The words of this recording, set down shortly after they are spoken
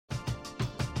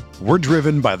We're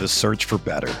driven by the search for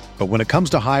better. But when it comes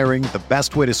to hiring, the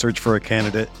best way to search for a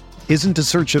candidate isn't to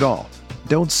search at all.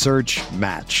 Don't search,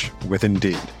 match with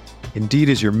Indeed. Indeed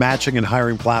is your matching and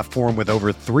hiring platform with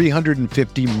over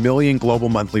 350 million global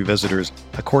monthly visitors,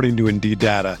 according to Indeed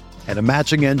data, and a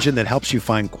matching engine that helps you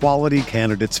find quality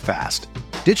candidates fast.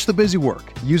 Ditch the busy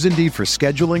work. Use Indeed for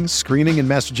scheduling, screening, and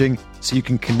messaging so you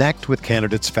can connect with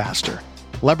candidates faster.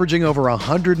 Leveraging over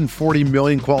 140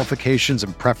 million qualifications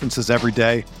and preferences every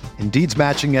day, Indeed's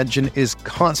matching engine is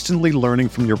constantly learning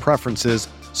from your preferences,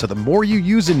 so the more you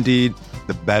use Indeed,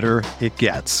 the better it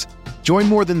gets. Join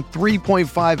more than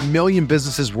 3.5 million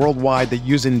businesses worldwide that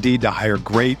use Indeed to hire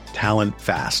great talent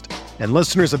fast. And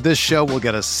listeners of this show will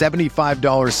get a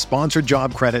 $75 sponsored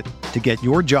job credit to get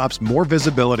your jobs more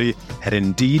visibility at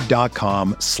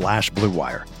Indeed.com/Blue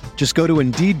Wire. Just go to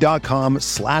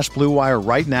Indeed.com/Blue Wire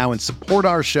right now and support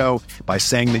our show by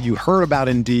saying that you heard about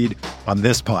Indeed on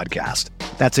this podcast.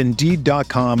 That's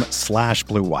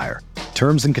Indeed.com/Blue Wire.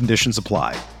 Terms and conditions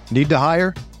apply. Need to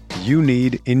hire? You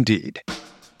need Indeed.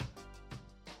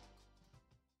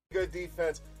 Good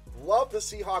defense. Love the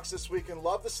Seahawks this week and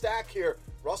love the stack here.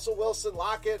 Russell Wilson,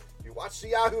 Lockett. You watch the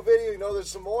Yahoo video, you know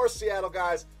there's some more Seattle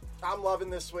guys I'm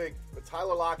loving this week. But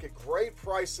Tyler Lockett, great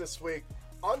price this week.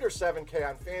 Under $7K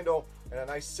on FanDuel and a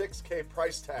nice $6K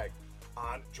price tag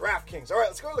on DraftKings. All right,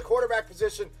 let's go to the quarterback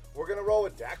position. We're going to roll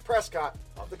with Dak Prescott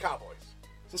of the Cowboys.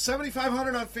 So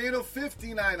 $7,500 on FanDuel,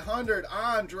 $5,900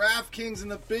 on DraftKings. And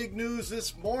the big news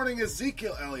this morning is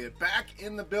Ezekiel Elliott back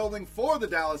in the building for the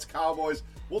Dallas Cowboys.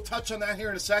 We'll touch on that here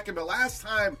in a second. But last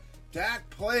time Dak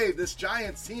played, this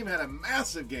Giants team had a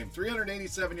massive game.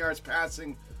 387 yards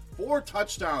passing, 4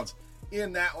 touchdowns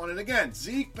in that one. And again,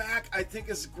 Zeke back, I think,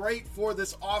 is great for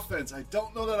this offense. I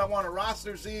don't know that I want to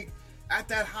roster Zeke at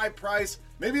that high price.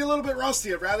 Maybe a little bit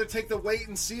rusty. I'd rather take the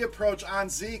wait-and-see approach on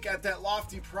Zeke at that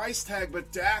lofty price tag. But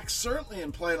Dak certainly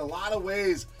in play in a lot of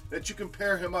ways that you can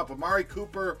pair him up. Amari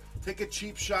Cooper, take a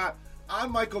cheap shot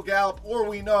on Michael Gallup, or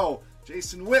we know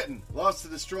Jason Witten loves to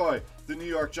destroy the New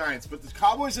York Giants. But the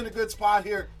Cowboys in a good spot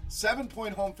here.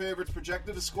 7-point home favorites,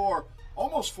 projected to score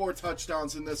almost 4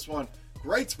 touchdowns in this one.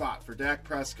 Great spot for Dak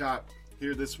Prescott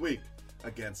here this week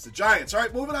against the Giants. All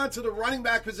right, moving on to the running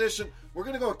back position. We're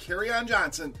going to go with Kerryon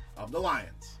Johnson of the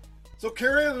Lions. So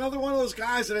Kerryon, another one of those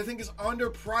guys that I think is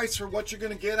underpriced for what you're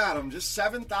going to get out of him. Just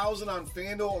 $7,000 on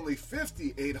FanDuel, only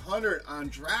 $5,800 on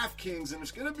DraftKings, and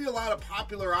there's going to be a lot of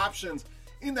popular options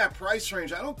in that price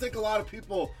range. I don't think a lot of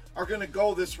people are going to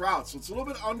go this route, so it's a little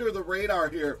bit under the radar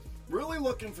here. Really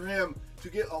looking for him to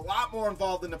get a lot more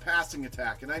involved in the passing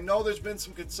attack. And I know there's been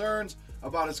some concerns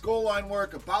about his goal line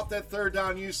work, about that third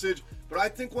down usage, but I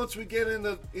think once we get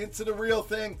into the real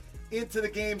thing, into the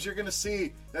games, you're going to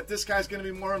see that this guy's going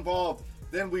to be more involved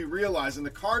than we realize. And the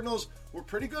Cardinals were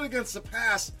pretty good against the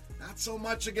pass, not so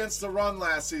much against the run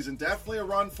last season. Definitely a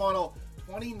run funnel,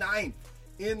 29th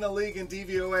in the league in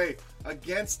DVOA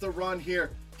against the run here.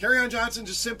 Kerryon Johnson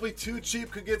just simply too cheap,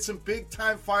 could get some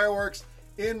big-time fireworks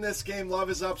in this game. Love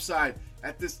his upside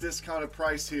at this discounted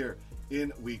price here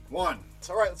in week 1.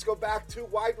 All right, let's go back to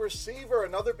wide receiver.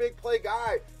 Another big play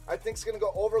guy I think is going to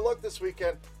go overlooked this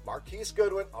weekend, Marquise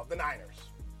Goodwin of the Niners.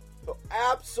 So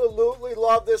absolutely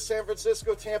love this San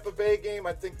Francisco-Tampa Bay game.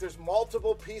 I think there's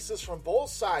multiple pieces from both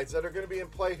sides that are going to be in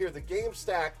play here. The game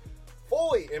stack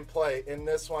fully in play in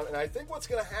this one. And I think what's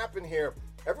going to happen here,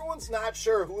 everyone's not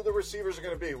sure who the receivers are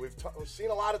going to be. We've seen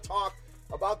a lot of talk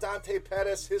about Dante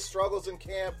Pettis, his struggles in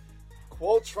camp,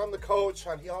 quotes from the coach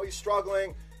on how he's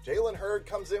struggling. Jalen Hurd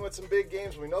comes in with some big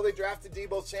games. We know they drafted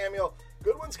Deebo Samuel.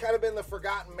 Goodwin's kind of been the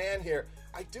forgotten man here.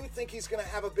 I do think he's going to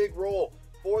have a big role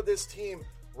for this team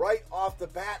right off the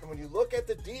bat. And when you look at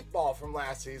the deep ball from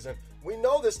last season, we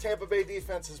know this Tampa Bay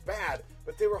defense is bad,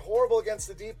 but they were horrible against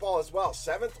the deep ball as well.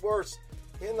 7th worst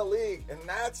in the league, and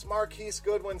that's Marquise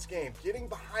Goodwin's game. Getting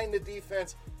behind the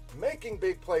defense, making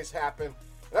big plays happen.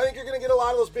 And I think you're going to get a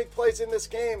lot of those big plays in this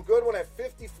game. Goodwin at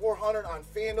 $5,400 on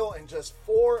FanDuel and just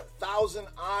 $4,000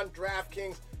 on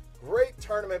DraftKings. Great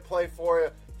tournament play for you.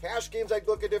 Cash games, I'd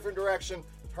look a different direction.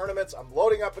 Tournaments, I'm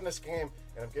loading up in this game,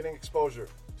 and I'm getting exposure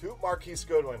to Marquise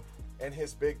Goodwin and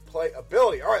his big play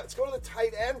ability. All right, let's go to the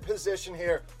tight end position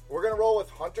here. We're going to roll with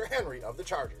Hunter Henry of the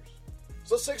Chargers.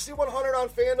 So $6,100 on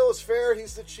FanDuel is fair.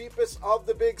 He's the cheapest of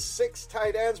the big 6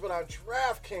 tight ends, but on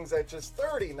DraftKings at just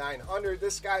 $3,900,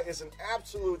 this guy is an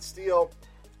absolute steal.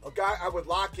 A guy I would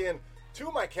lock in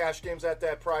to my cash games at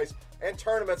that price, and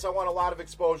tournaments I want a lot of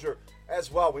exposure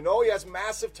as well. We know he has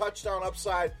massive touchdown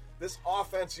upside. This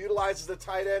offense utilizes the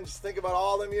tight end. Just think about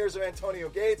all them years of Antonio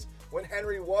Gates when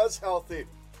Henry was healthy,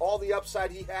 all the upside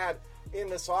he had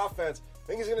in this offense. I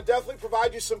think he's going to definitely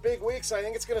provide you some big weeks. I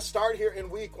think it's going to start here in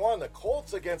week 1. The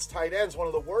Colts against tight ends, one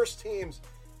of the worst teams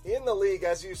in the league,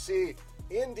 as you see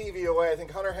in DVOA. I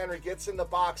think Hunter Henry gets in the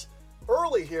box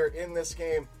early here in this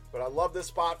game, but I love this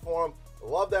spot for him. I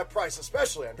love that price,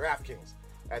 especially on DraftKings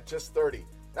at just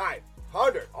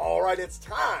 $3,900. All right, it's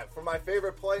time for my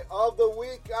favorite play of the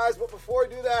week, guys. But before I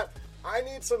do that, I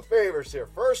need some favors here.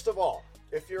 First of all,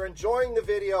 if you're enjoying the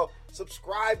video,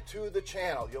 subscribe to the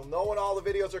channel. You'll know when all the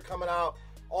videos are coming out.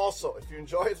 Also, if you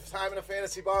enjoy the time in a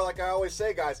fantasy bar, like I always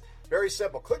say, guys, very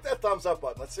simple. Click that thumbs up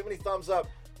button. Let's see how many thumbs up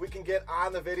we can get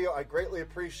on the video. I greatly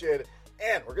appreciate it.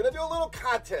 And we're going to do a little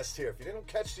contest here. If you didn't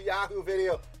catch the Yahoo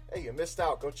video, hey, you missed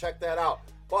out. Go check that out.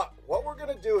 But what we're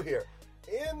going to do here,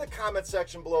 in the comment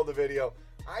section below the video,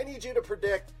 I need you to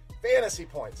predict fantasy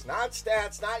points. Not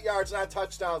stats, not yards, not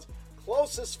touchdowns.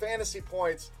 Closest fantasy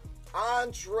points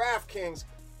on DraftKings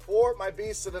for my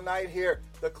Beast of the Night here.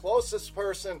 The closest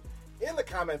person in the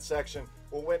comment section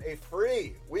will win a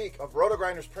free week of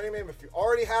RotoGrinders Premium. If you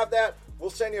already have that, we'll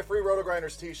send you a free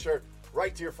RotoGrinders t-shirt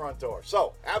right to your front door.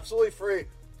 So, absolutely free.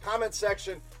 Comment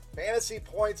section, fantasy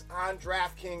points on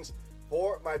DraftKings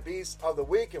for my Beast of the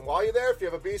Week. And while you're there, if you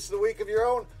have a Beast of the Week of your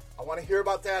own, I want to hear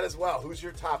about that as well. Who's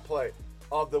your top play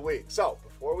of the week? So,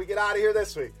 before we get out of here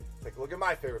this week, take a look at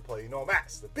my favorite play. You know him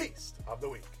as the Beast of the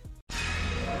Week.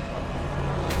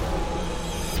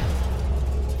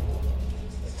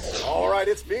 All right,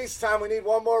 it's Beast time. We need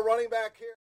one more running back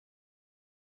here.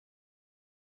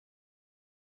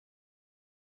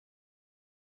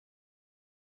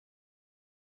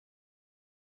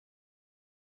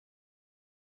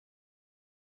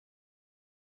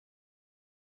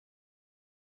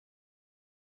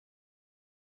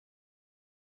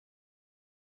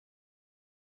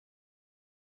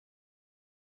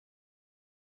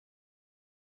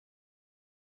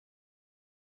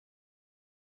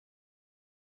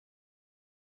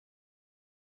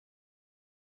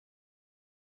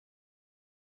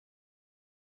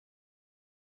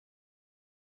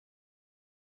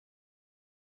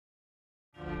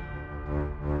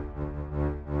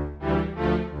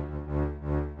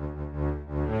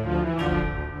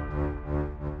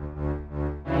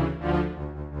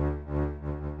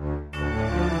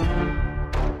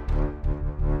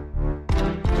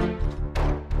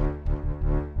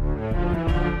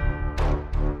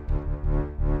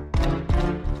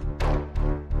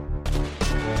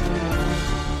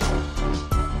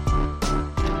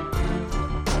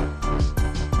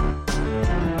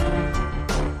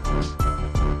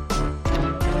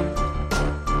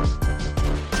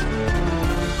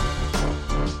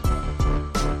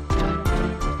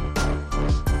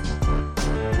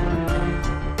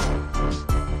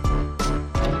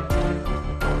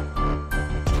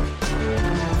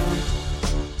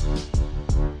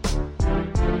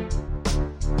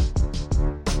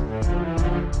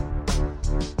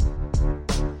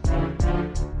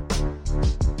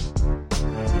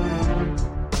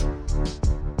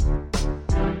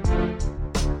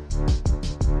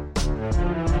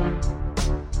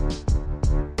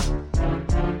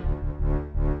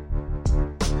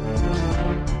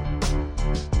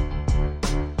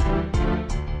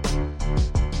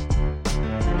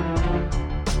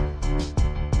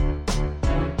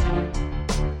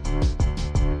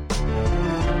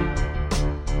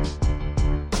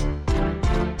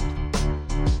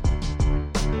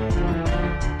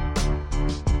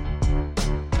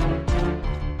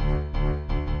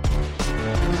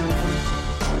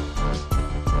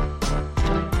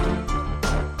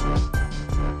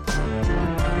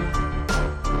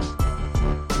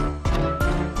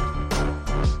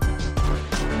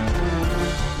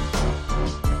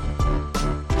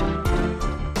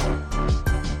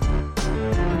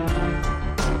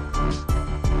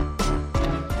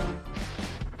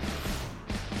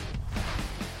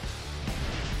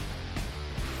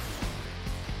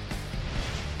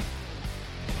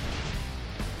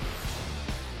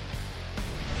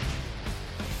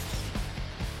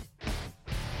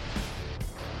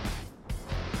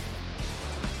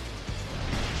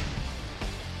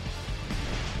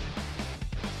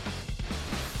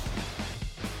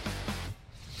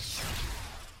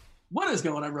 What is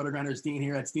going on, RotoGrinders? Dean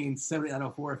here at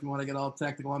Dean7904. If you want to get all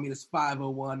technical on me, it's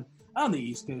 5:01 on the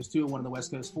East Coast, 2:01 on the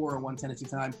West Coast, 4:01 Tennessee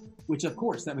time, which, of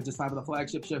course, that means it's time for the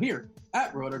flagship show here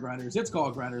at RotoGrinders. It's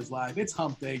called Grinders Live. It's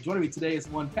Hump Day. Joining me today is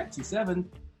one Pepsi 7.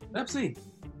 Pepsi.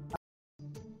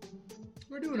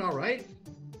 We're doing all right.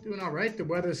 The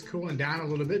weather's cooling down a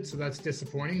little bit, so that's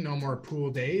disappointing. No more pool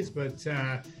days, but,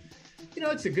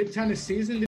 it's a good time of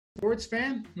season. Sports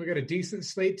fan, we got a decent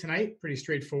slate tonight, pretty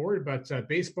straightforward, but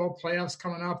baseball playoffs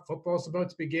coming up, football's about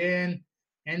to begin.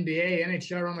 NBA,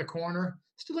 NHL around the corner.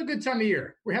 Still a good time of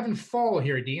year. We're having fall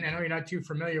here, Dean. I know you're not too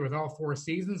familiar with all 4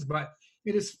 seasons, but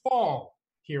it is fall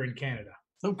here in Canada.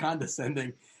 So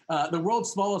condescending. The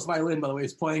world's smallest violin, by the way,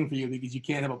 is playing for you because you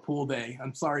can't have a pool day.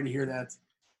 I'm sorry to hear that.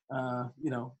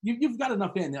 You've got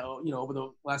enough in, over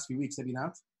the last few weeks, have you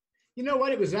not? You know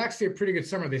what? It was actually a pretty good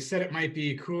summer. They said it might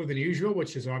be cooler than usual,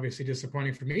 which is obviously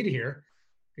disappointing for me to hear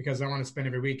because I want to spend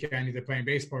every weekend either playing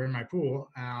baseball or in my pool,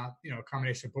 a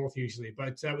combination of both usually.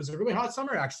 But it was a really hot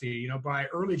summer, actually. By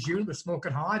early June, it was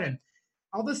smoking hot. And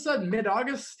all of a sudden,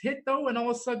 mid-August hit, though, and all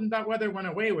of a sudden that weather went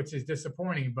away, which is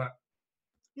disappointing. But,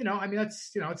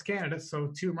 that's, it's Canada.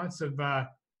 So 2 months of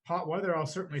hot weather, I'll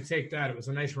certainly take that. It was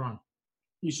a nice run.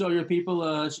 You show your people,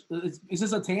 is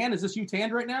this a tan? Is this you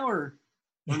tanned right now, or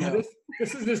no?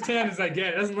 This is as tan as I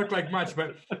get. It doesn't look like much,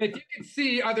 but if you can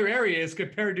see other areas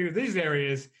compared to these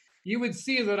areas, you would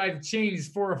see that I've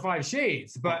changed 4 or 5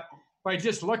 shades. But by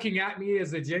just looking at me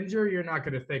as a ginger, you're not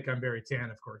going to think I'm very tan,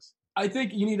 of course. I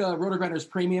think you need a RotoGrinders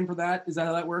premium for that. Is that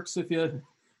how that works?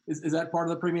 Is that part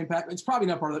of the premium package? It's probably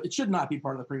not part of it. It should not be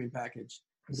part of the premium package.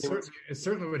 It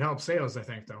certainly would help sales, I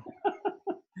think, though.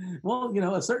 Well,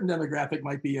 a certain demographic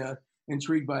might be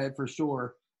intrigued by it for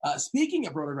sure. Speaking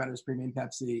of RotoGrinders Premium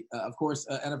Pepsi, of course,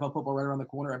 NFL football right around the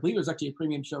corner. I believe there's actually a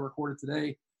premium show recorded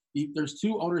today. There's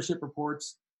 2 ownership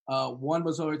reports. One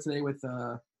was over today with,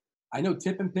 I know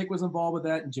Tip and Pick was involved with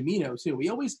that, and Jamino too. I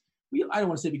don't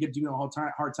want to say we give Jamino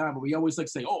a hard time, but we always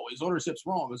say, oh, his ownership's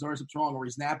wrong, or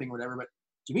he's napping or whatever. But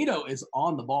Jamino is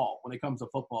on the ball when it comes to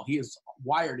football. He is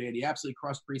wired in. He absolutely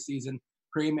crushed preseason.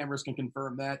 Premium members can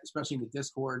confirm that, especially in the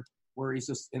Discord where he's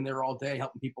just in there all day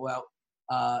helping people out.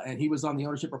 And he was on the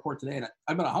ownership report today. And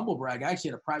I'm going to humble brag. I actually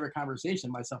had a private conversation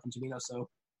myself and Jamino. So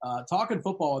talking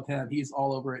football with him, he's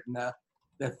all over it. And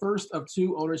the first of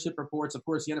 2 ownership reports, of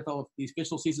course, the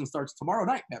official season starts tomorrow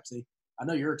night, Pepsi. I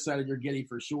know you're excited. You're giddy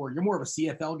for sure. You're more of a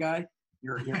CFL guy.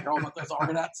 You're all about those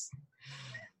Argonauts.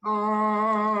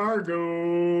 Argos.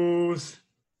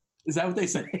 Is that what they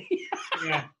say?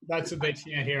 Yeah, that's what they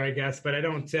chant here, I guess. But I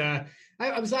don't.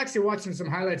 I was actually watching some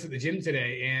highlights at the gym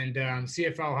today, and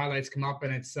CFL highlights come up,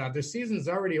 and it's the season's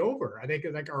already over. I think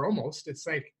or almost. It's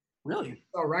like really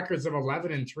records of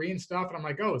 11-3 and stuff, and I'm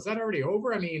like, oh, is that already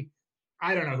over? I mean,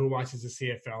 I don't know who watches the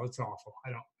CFL. It's awful.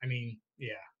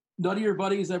 Yeah. None of your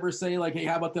buddies ever say like, hey,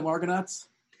 how about them Argonauts?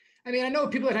 I mean, I know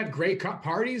people that have great cup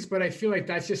parties, but I feel like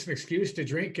that's just an excuse to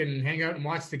drink and hang out and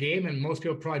watch the game. And most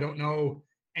people probably don't know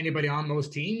anybody on those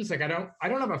teams. Like I don't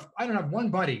have one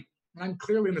buddy, and I'm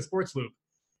clearly in the sports loop,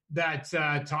 that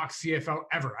talks CFL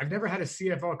ever. I've never had a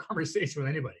CFL conversation with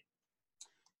anybody.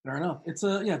 Fair enough. It's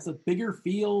a bigger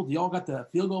field. You all got the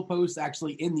field goal post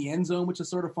actually in the end zone, which is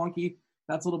sort of funky.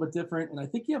 That's a little bit different. And I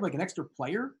think you have like an extra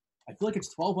player. I feel like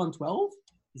it's 12 on 12.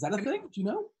 Is that a thing? Do you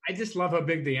know? I just love how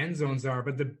big the end zones are.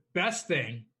 But the best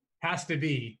thing has to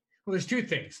be, well, there's 2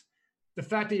 things. The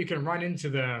fact that you can run into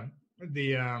the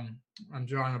I'm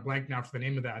drawing a blank now for the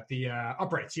name of that, the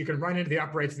uprights. You can run into the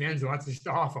uprights in the end zone. That's just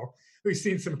awful. We've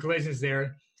seen some collisions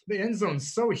there. The end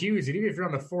zone's so huge that even if you're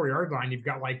on the 4-yard line, you've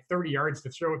got like 30 yards to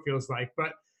throw, it feels like.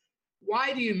 But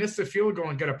why do you miss the field goal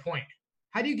and get a point?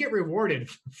 How do you get rewarded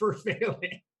for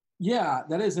failing? Yeah,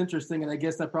 that is interesting, and I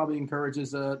guess that probably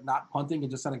encourages not punting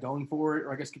and just kind of going for it,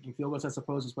 or I guess kicking field goals, I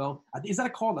suppose, as well. Is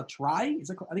that called a try?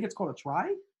 I think it's called a try?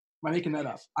 Am I making that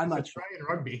up? I'm not sure. Try in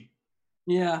rugby.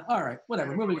 Yeah, all right,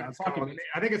 whatever. Moving on.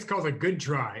 I think it's called a good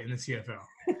try in the CFL.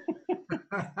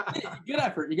 Good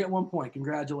effort. You get 1 point.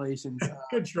 Congratulations.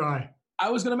 Good try. I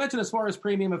was going to mention, as far as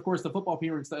premium, of course, the football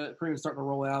premium is starting to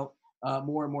roll out.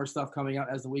 More and more stuff coming out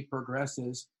as the week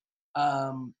progresses.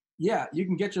 Yeah, you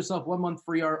can get yourself 1 month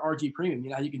free RG premium. You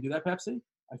know how you can do that, Pepsi?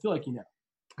 I feel like you know.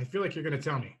 I feel like you're going to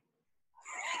tell me.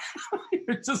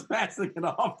 You're just passing it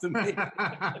off to me.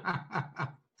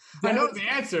 I know the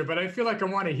answer, but I feel like I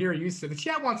want to hear you say. The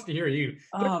chat wants to hear you.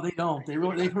 Oh, they don't.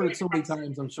 They've heard it so many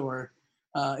times, I'm sure.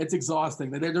 It's exhausting.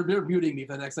 They're muting me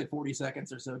for the next 40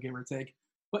 seconds or so, give or take.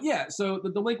 But yeah, so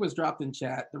the link was dropped in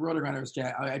chat, the RotoGrinders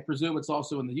chat. I presume it's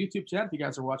also in the YouTube chat. If you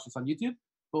guys are watching this on YouTube,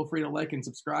 feel free to like and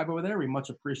subscribe over there. We much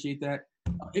appreciate that.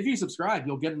 If you subscribe,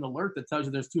 you'll get an alert that tells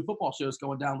you there's 2 football shows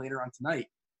going down later on tonight.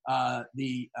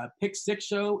 The Pick 6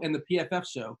 show and the PFF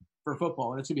show for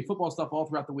football. And it's going to be football stuff all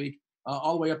throughout the week,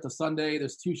 all the way up to Sunday.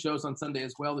 There's 2 shows on Sunday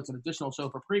as well. There's an additional show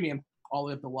for premium all the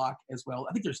way up to lock as well.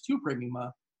 I think there's 2 premium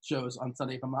shows on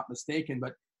Sunday, if I'm not mistaken.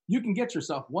 But you can get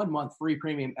yourself 1 month free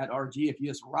premium at RG if you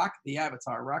just rock the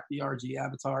RG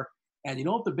avatar. And you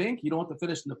don't have to bank. You don't have to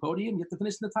finish in the podium. You have to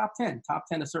finish in the top 10. Top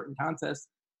 10 a certain contest.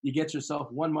 You get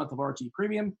yourself 1 month of RG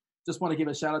premium. Just want to give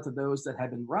a shout out to those that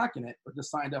have been rocking it or just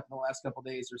signed up in the last couple of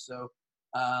days or so.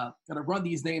 Going to run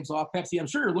these names off. Pepsi, I'm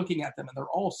sure you're looking at them, and a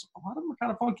lot of them are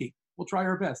kind of funky. We'll try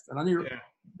our best. And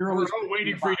you're always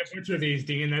waiting for you to butcher these,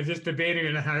 Dean. They're just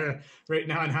debating right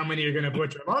now on how many you're going to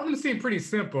butcher. A lot of them seem pretty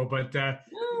simple, but I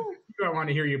want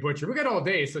to hear you butcher. We got all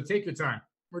day, so take your time.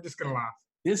 We're just going to laugh.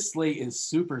 This slate is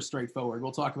super straightforward.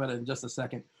 We'll talk about it in just a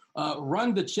second.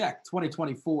 Run the Check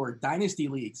 2024 Dynasty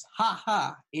Leagues.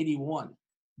 Ha 81.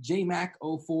 J-Mac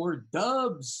 04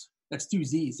 Dubs. That's 2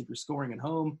 Z's if you're scoring at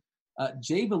home.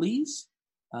 Jay Valise.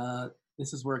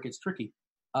 This is where it gets tricky.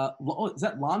 Is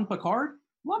that Lon Picard?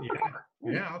 Picard.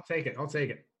 Yeah, I'll take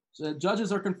it. So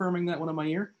judges are confirming that one in my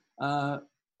ear.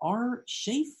 R.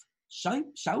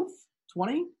 Schauf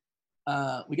 20.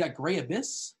 We got Gray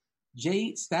Abyss.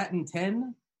 J. Staten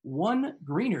 10. 1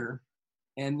 Greener.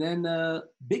 And then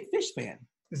Big Fish Fan.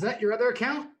 Is that your other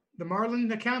account? The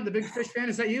Marlin account, the Big Fish Fan?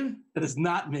 Is that you? That is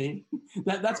not me.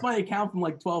 That's my account from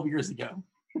like 12 years ago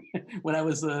when I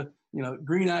was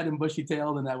green-eyed and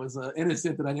bushy-tailed, and I was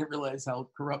innocent, and I didn't realize how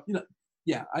corrupt.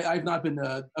 I've not been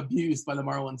abused by the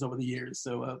Marlins over the years.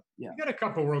 So you got a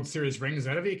couple World Series rings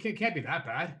out of it. It can't be that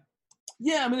bad.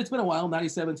 Yeah, I mean, it's been a while.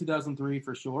 97, 2003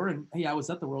 for sure. And hey, I was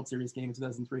at the World Series game in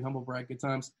 2003. Humble brag, good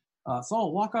times. Saw a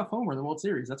walk-off homer in the World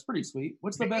Series. That's pretty sweet.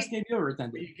 What's the best game you ever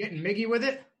attended? Were you getting Miggy with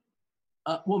it?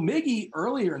 Well, Miggy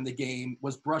earlier in the game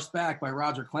was brushed back by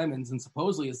Roger Clemens, and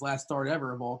supposedly his last start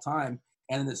ever of all time.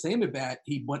 And in the same at bat,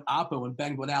 he went oppo and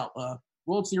banged one out.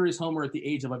 World Series homer at the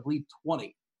age of, I believe,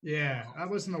 20. Yeah, that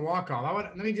wasn't the walk-off.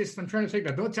 I'm trying to take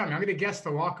that. Don't tell me. I'm going to guess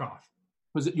the walk-off.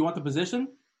 Was it? You want the position?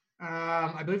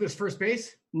 I believe it was first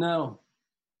base. No.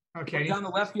 Okay. Down the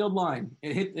left field line.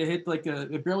 It hit like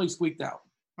it barely squeaked out.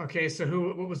 Okay, so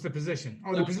what was the position?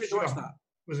 Oh, the position. Shortstop.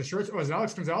 Was it short? Was it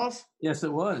Alex Gonzalez? Yes,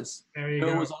 it was. There you go.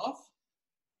 It was off?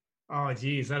 Oh,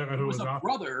 geez. I don't know who was off.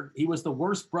 Brother. He was the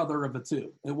worst brother of the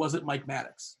two. It wasn't Mike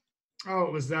Maddox. Oh,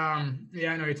 it was, yeah, I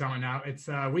know what you're talking about now. It's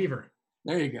Weaver.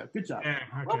 There you go. Good job. Yeah,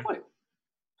 okay. Well played.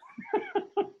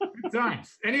 Good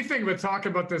times. Anything but talk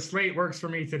about the slate works for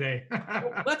me today.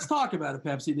 Let's talk about it,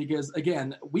 Pepsi, because,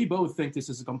 again, we both think this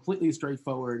is a completely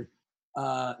straightforward,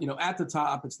 at the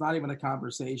top, it's not even a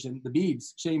conversation. The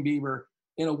Biebs, Shane Bieber,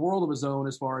 in a world of his own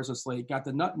as far as a slate, got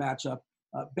the nut matchup,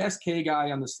 best K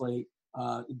guy on the slate,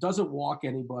 doesn't walk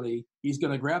anybody. He's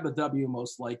going to grab the W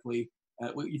most likely.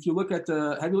 If you look at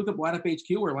have you looked at Lineup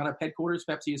HQ or Lineup Headquarters,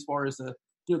 Pepsi, as far as the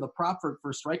prop for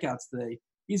strikeouts today?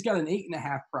 He's got an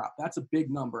 8.5 prop. That's a big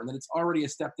number, and then it's already a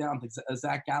step down to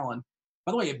Zach Gallen.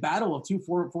 By the way, a battle of two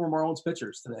former Marlins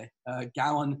pitchers today,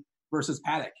 Gallen versus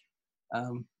Paddock.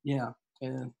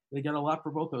 And they got a lot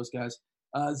for both those guys.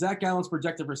 Zach Gallen's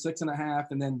projected for 6.5,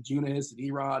 and then Junis and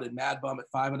Erod and Mad Bum at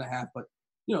 5.5. But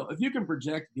if you can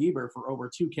project Bieber for over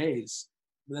 2 Ks,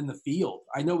 then the field.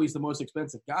 I know he's the most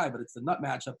expensive guy, but it's the nut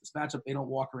matchup. This matchup, they don't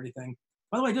walk or anything.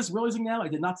 By the way, just realizing now, I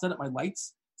did not set up my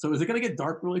lights. So is it going to get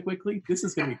dark really quickly? This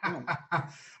is going to be fun.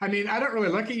 I mean, I don't really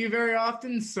look at you very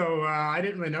often, so I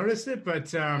didn't really notice it. But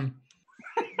the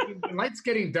lights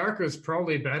getting darker is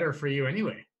probably better for you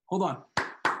anyway. Hold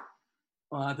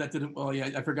on. That didn't – oh, yeah,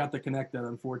 I forgot to connect that,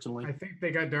 unfortunately. I think they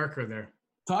got darker there.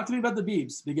 Talk to me about the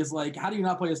Biebs, because, how do you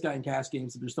not play this guy in cash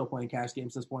games if you're still playing cash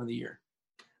games at this point of the year?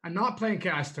 I'm not playing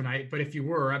cash tonight, but if you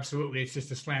were, absolutely, it's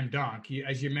just a slam dunk.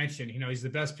 As you mentioned, he's the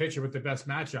best pitcher with the best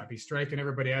matchup. He's striking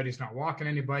everybody out. He's not walking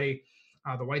anybody.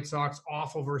 The White Sox,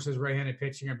 awful versus right-handed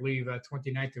pitching. I believe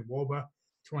 29th in WOBA,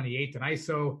 28th in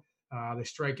ISO. They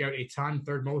strike out a ton,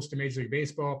 third most in Major League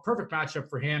Baseball. Perfect matchup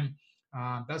for him.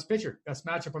 Best pitcher, best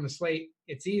matchup on the slate.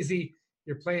 It's easy.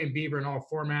 You're playing Bieber in all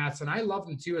formats, and I love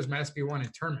him too as my SB1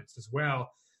 in tournaments as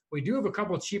well. We do have a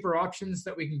couple of cheaper options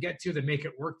that we can get to that make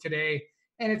it work today.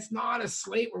 And it's not a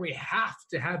slate where we have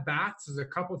to have bats. There's a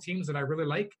couple of teams that I really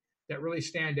like that really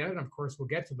stand out. And, of course, we'll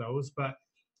get to those. But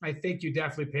I think you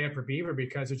definitely pay up for Bieber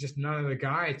because there's just none of the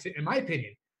guy, in my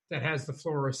opinion, that has the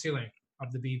floor or ceiling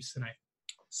of the Biebs tonight.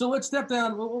 So let's step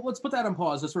down. Let's put that on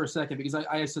pause just for a second because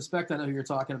I suspect I know who you're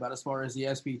talking about as far as the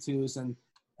SP2s. And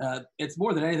it's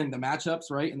more than anything the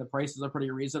matchups, right? And the prices are pretty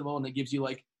reasonable. And it gives you,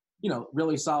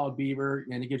 really solid Bieber,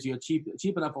 and it gives you a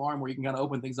cheap enough arm where you can kind of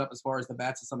open things up as far as the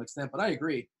bats to some extent. But I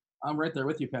agree. I'm right there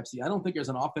with you, Pepsi. I don't think there's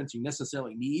an offense you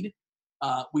necessarily need.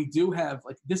 We do have,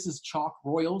 this is chalk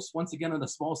Royals, once again, on a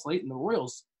small slate, and the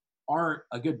Royals aren't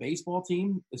a good baseball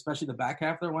team, especially the back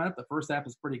half of their lineup. The first half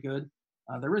is pretty good.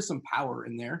 There is some power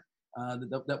in there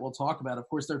that we'll talk about. Of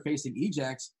course, they're facing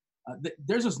Ejax.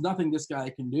 There's just nothing this guy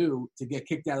can do to get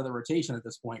kicked out of the rotation at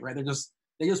this point, right? They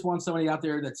just want somebody out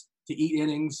there that's to eat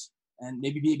innings and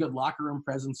maybe be a good locker room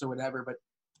presence or whatever. But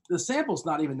the sample's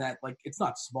not even that, it's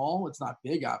not small. It's not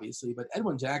big, obviously. But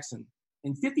Edwin Jackson,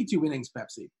 in 52 innings,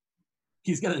 Pepsi,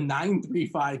 He's got a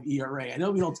 9.35 ERA. I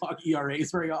know we don't talk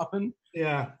ERAs very often.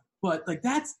 Yeah. But, like,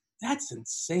 that's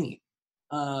insane.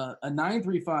 A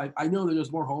 9.35. I know that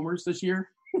there's more homers this year.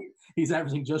 He's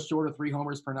averaging just short of 3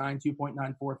 homers per 9, 2.94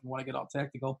 if you want to get all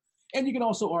technical. And you can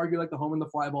also argue, like, the home and the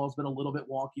fly ball has been a little bit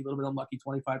wonky, a little bit unlucky,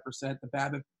 25%. The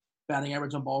BABIP batting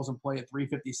average on balls in play at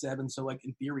 357, so, like,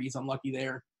 in theory, he's unlucky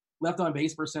there. Left on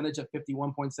base percentage at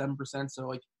 51.7%, so,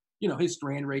 like, you know, his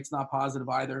strand rate's not positive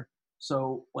either.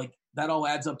 So, like, that all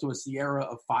adds up to a SIERA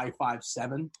of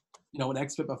 5.57, you know, an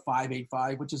xFIP of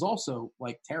 5.85, which is also,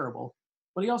 like, terrible.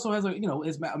 But he also has,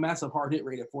 a massive hard hit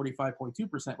rate at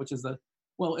 45.2%, which is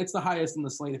it's the highest in the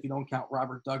slate if you don't count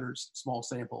Robert Duggar's small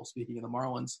sample, speaking of the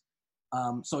Marlins.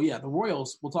 So, yeah, the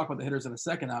Royals, we'll talk about the hitters in a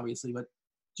second, obviously, but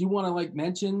do you want to, like,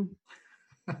 mention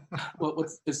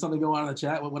is something going on in the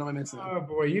chat? What am I missing? Oh,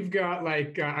 boy, you've got,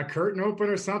 like, a curtain open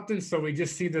or something, so we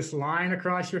just see this line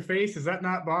across your face. Does that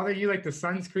not bother you? Like the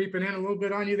sun's creeping in a little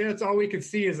bit on you there? That's all we could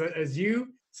see is you,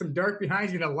 some dark behind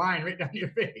you, and a line right down your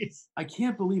face. I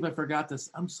can't believe I forgot this.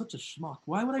 I'm such a schmuck.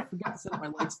 Why would I forget to set up my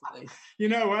lights today? You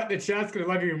know what? The chat's going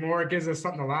to love you more. It gives us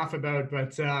something to laugh about.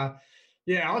 But,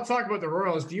 yeah, I'll talk about the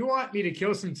Royals. Do you want me to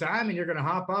kill some time and you're going to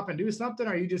hop up and do something, or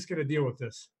are you just going to deal with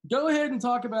this? Go ahead and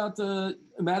talk about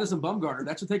Madison Bumgarner.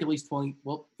 That should take at least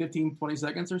 15, 20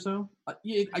 seconds or so.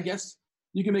 I guess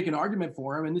you can make an argument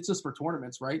for him, and it's just for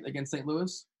tournaments, right, against St.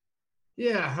 Louis?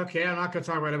 Yeah, okay. I'm not going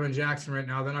to talk about Evan Jackson right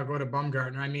now. Then I'll go to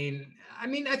Bumgarner. I mean,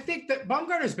 I think that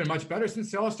Bumgarner's been much better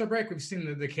since the All-Star break. We've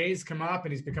seen the K's come up,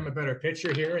 and he's become a better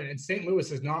pitcher here. And St.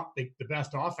 Louis is not the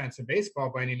best offense in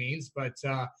baseball by any means, but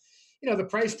you know, the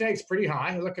price tag's pretty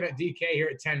high. Looking at DK here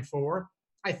at 10.4.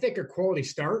 I think a quality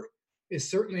start is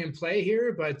certainly in play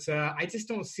here, but I just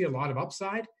don't see a lot of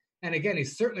upside. And again, he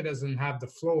certainly doesn't have the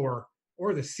floor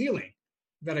or the ceiling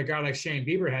that a guy like Shane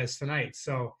Bieber has tonight.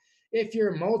 So if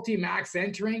you're multi-max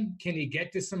entering, can you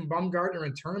get to some Bumgarner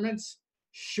in tournaments?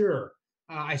 Sure.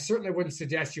 I certainly wouldn't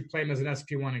suggest you play him as an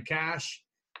SP1 in cash.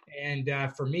 And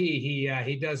for me,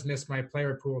 he does miss my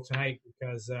player pool tonight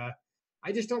because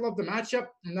I just don't love the matchup.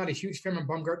 I'm not a huge fan of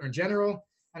Bumgarner in general.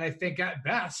 And I think at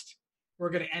best,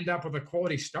 we're going to end up with a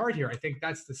quality start here. I think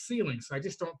that's the ceiling. So I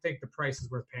just don't think the price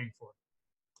is worth paying for it.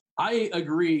 I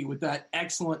agree with that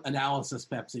excellent analysis,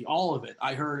 Pepsi. All of it.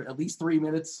 I heard at least 3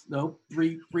 minutes. No,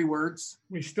 three words.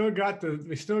 We still got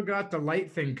the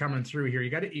light thing coming through here.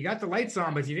 You got the lights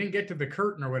on, but you didn't get to the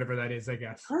curtain or whatever that is, I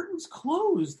guess. Curtain's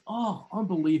closed. Oh,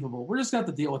 unbelievable. We're just going to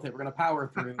have to deal with it. We're going to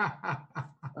power through.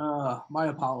 My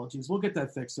apologies. We'll get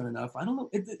that fixed soon enough. I don't know.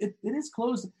 It is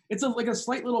closed. It's like a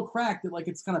slight little crack that, like,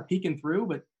 it's kind of peeking through,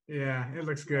 but yeah, it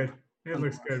looks good. It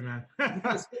looks good, man.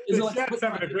 Is the chat's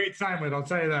having a great time with it, I'll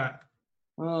tell you that.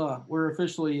 We're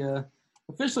officially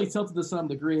tilted to some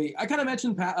degree. I kind of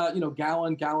mentioned,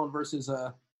 Gallen versus,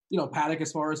 Paddock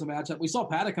as far as a matchup. We saw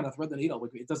Paddock kind of thread the needle.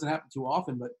 It doesn't happen too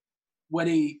often, but when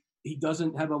he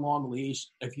doesn't have a long leash,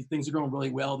 if things are going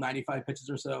really well, 95 pitches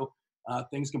or so,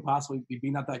 things can possibly be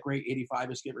not that great,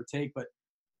 85-ish, give or take. But,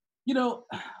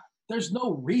 there's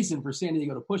no reason for San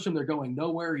Diego to push him. They're going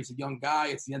nowhere. He's a young guy.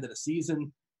 It's the end of the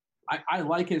season. I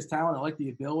like his talent. I like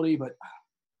the ability, but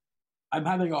I'm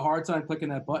having a hard time clicking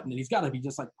that button. And he's got to be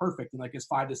just, like, perfect in, like, his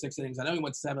 5 to 6 innings. I know he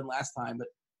went 7 last time, but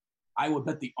I would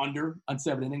bet the under on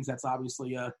 7 innings. That's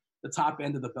obviously the top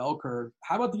end of the bell curve.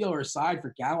 How about the other side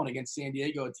for Gallen against San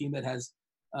Diego, a team that has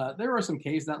there are some Ks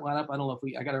in that lineup. I don't know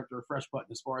if I got a refresh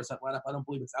button as far as that lineup. I don't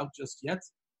believe it's out just yet.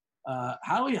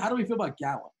 How do we feel about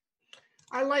Gallen?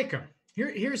 I like him.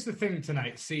 Here's the thing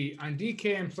tonight. See, on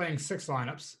DK, I'm playing 6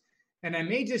 lineups. And I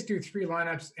may just do 3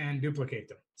 lineups and duplicate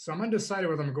them. So I'm undecided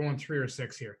whether I'm going 3 or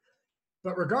 6 here.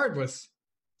 But regardless,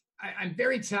 I'm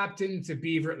very tapped into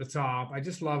Beaver at the top. I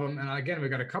just love him. And again,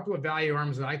 we've got a couple of value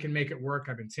arms that I can make it work.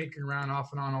 I've been tinkering around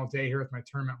off and on all day here with my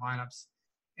tournament lineups.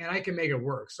 And I can make it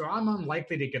work. So I'm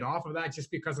unlikely to get off of that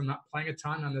just because I'm not playing a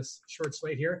ton on this short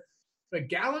slate here. But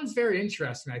Gallen's very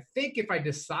interesting. I think if I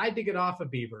decide to get off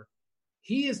of Beaver,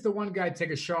 he is the one guy to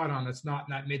take a shot on that's not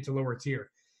in that mid to lower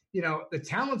tier. The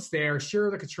talent's there.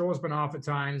 Sure, the control's been off at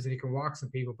times, and he can walk some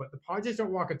people, but the Padres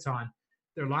don't walk a ton.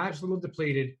 Their lineup's a little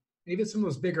depleted. Even some of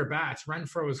those bigger bats,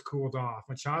 Renfroe has cooled off.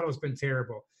 Machado's been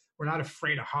terrible. We're not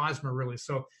afraid of Hosmer, really.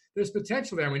 So there's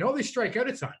potential there. And we know they strike out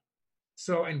a ton.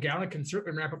 So, and Gallen can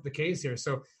certainly ramp up the case here.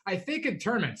 So I think in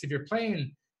tournaments, if you're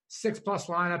playing 6+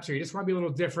 lineups or you just want to be a little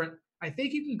different, I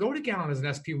think you can go to Gallen as an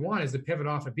SP1 as the pivot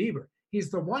off of Bieber.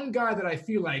 He's the one guy that I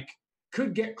feel like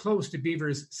could get close to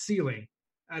Bieber's ceiling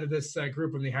out of this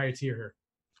group in the higher tier here.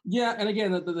 Yeah, and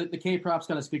again, the K props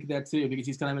kind of speak to that too, because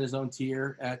he's kind of in his own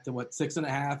tier at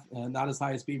 6.5, and not as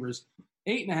high as Bieber's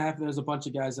 8.5. And there's a bunch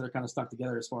of guys that are kind of stuck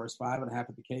together as far as 5.5 at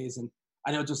the Ks. And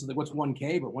I know just like what's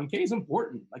 1K, but 1K is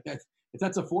important. Like that, if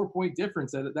that's a 4-point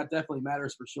difference, that definitely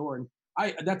matters for sure. And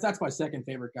that's my second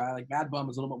favorite guy. Like Mad Bum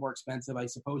is a little bit more expensive. I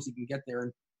suppose he can get there.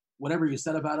 And whatever you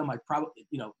said about him, I probably,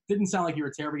 didn't sound like you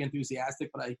were terribly enthusiastic,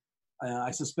 but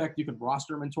I suspect you could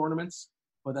roster him in tournaments,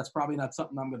 but that's probably not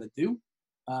something I'm going to do.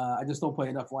 I just don't play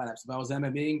enough lineups. If I was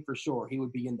MMAing, for sure, he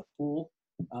would be in the pool.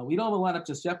 We don't have a lineup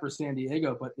just yet for San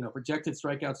Diego, but, projected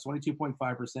strikeouts,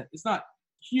 22.5%. It's not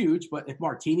huge, but if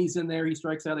Martini's in there, he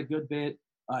strikes out a good bit.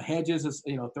 Hedges is,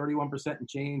 31% and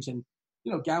change. And,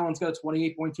 Gallen's got a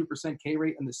 28.2% K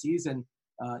rate in the season.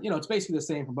 It's basically the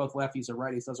same for both lefties or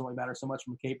righties. Doesn't really matter so much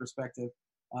from a K perspective.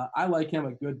 I like him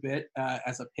a good bit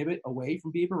as a pivot away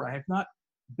from Bieber. I have not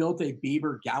built a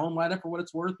Bieber Gallen lineup for what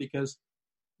it's worth because,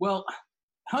 well,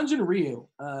 Hyun-Jin Ryu,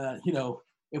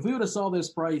 if we would have saw this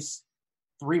price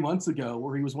 3 months ago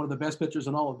where he was one of the best pitchers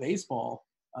in all of baseball,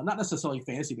 not necessarily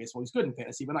fantasy baseball. He's good in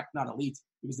fantasy, but not elite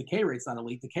because the K rate's not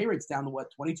elite. The K rate's down to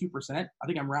 22%? I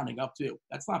think I'm rounding up to.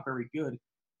 That's not very good.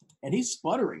 And he's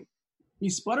sputtering.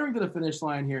 He's sputtering to the finish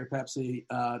line here at Pepsi.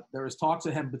 There was talks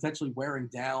of him potentially wearing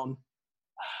down.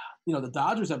 The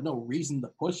Dodgers have no reason to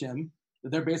push him.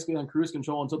 They're basically on cruise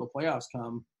control until the playoffs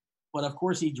come. But, of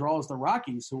course, he draws the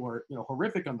Rockies, who are,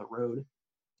 horrific on the road.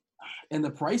 And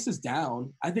the price is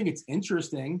down. I think it's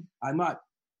interesting. I'm not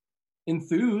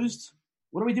enthused.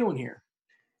 What are we doing here?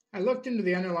 I looked into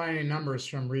the underlying numbers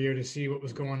from Rio to see what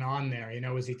was going on there.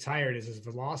 Is he tired? Is his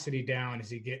velocity down? Is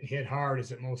he getting hit hard?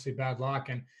 Is it mostly bad luck?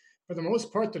 And for the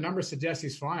most part, the numbers suggest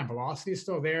he's fine. Velocity is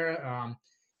still there.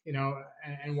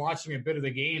 And watching a bit of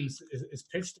the games, his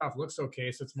pitch stuff looks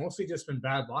okay. So it's mostly just been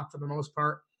bad luck for the most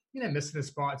part. Missing his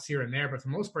spots here and there, but for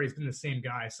the most part, he's been the same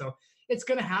guy. So it's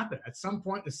going to happen at some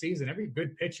point in the season. Every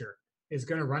good pitcher is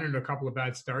going to run into a couple of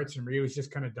bad starts, and Rio's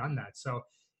just kind of done that. So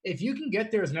if you can get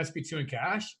there as an SB2 in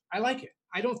cash, I like it.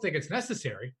 I don't think it's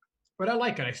necessary, but I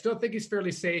like it. I still think he's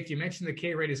fairly safe. You mentioned the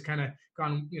K rate has kind of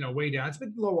gone, way down. It's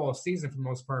been low all season for the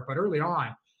most part, but early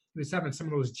on, he was having some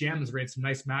of those gems where he had some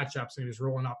nice matchups, and he was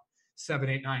rolling up 7,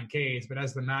 8, 9 Ks. But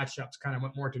as the matchups kind of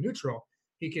went more to neutral,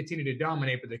 he continued to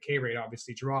dominate, but the K rate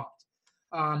obviously dropped.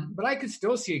 But I could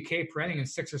still see a K per inning in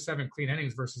 6 or 7 clean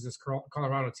innings versus this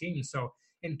Colorado team. So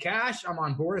in cash, I'm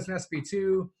on board as an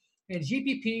SB2. And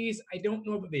GPPs, I don't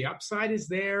know that the upside is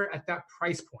there at that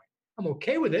price point. I'm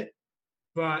okay with it.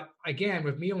 But again,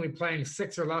 with me only playing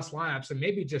 6 or less lineups and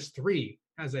maybe just 3,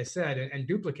 as I said, and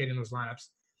duplicating those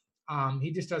lineups, he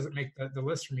just doesn't make the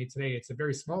list for me today. It's a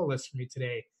very small list for me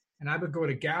today. And I would go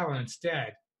to Gallen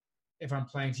instead if I'm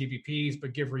playing GPPs,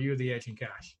 but give Ryu the edge in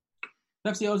cash.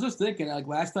 Pepsi, I was just thinking, like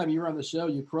last time you were on the show,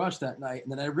 you crushed that night.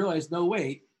 And then I realized, no,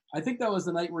 wait, I think that was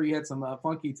the night where you had some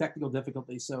funky technical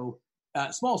difficulties. So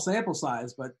small sample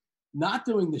size, but not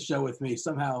doing the show with me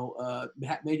somehow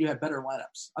made you have better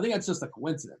lineups. I think that's just a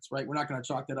coincidence, right? We're not going to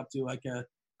chalk that up to like a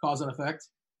cause and effect.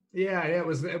 Yeah, it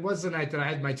was the night that I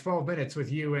had my 12 minutes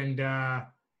with you and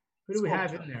who do we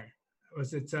have in there?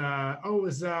 Was it? It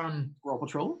was Squirrel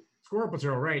Patrol. Squirrel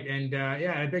Patrol, right? And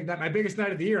my biggest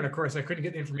night of the year, and of course, I couldn't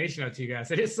get the information out to you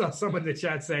guys. I just saw someone in the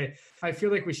chat say, "I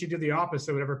feel like we should do the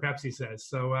opposite, whatever Pepsi says."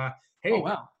 So, hey,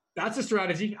 wow, that's a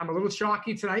strategy. I'm a little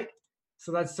shocky tonight,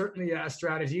 so that's certainly a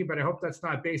strategy. But I hope that's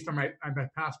not based on my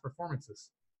past performances.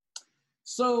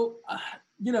 So,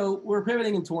 we're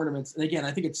pivoting in tournaments, and again,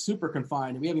 I think it's super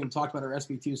confined. We haven't even talked about our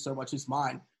SB2 so much as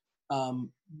mine.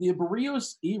 The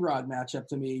Barrios Erod matchup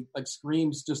to me like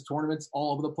screams just tournaments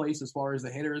all over the place as far as the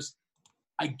hitters.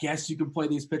 I guess you can play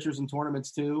these pitchers in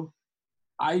tournaments too.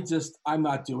 I'm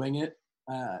not doing it.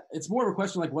 It's more of a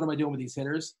question like, what am I doing with these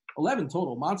hitters? 11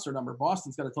 total, monster number.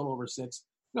 Boston's got a total over 6.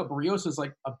 Barrios is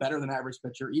like a better than average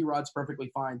pitcher. Erod's perfectly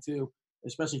fine too,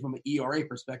 especially from an ERA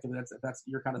perspective. That's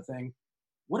your kind of thing.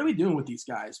 What are we doing with these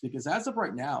guys? Because as of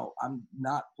right now, I'm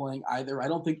not playing either. I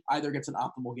don't think either gets an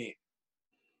optimal game.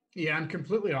 Yeah, I'm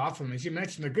completely off them. As you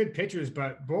mentioned, they're good pitchers,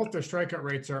 but both their strikeout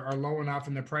rates are low enough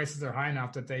and their prices are high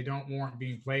enough that they don't warrant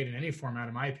being played in any format,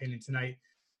 in my opinion, tonight.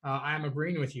 I'm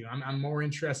agreeing with you. I'm more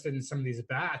interested in some of these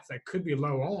bats that could be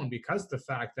low owned because of the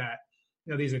fact that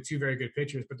these are 2 very good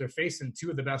pitchers, but they're facing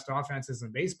 2 of the best offenses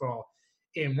in baseball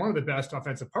and one of the best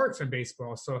offensive parts in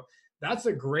baseball. So that's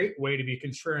a great way to be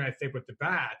contrarian, I think, with the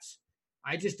bats.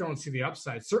 I just don't see the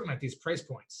upside, certainly at these price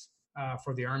points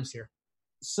for the arms here.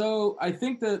 So I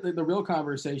think the real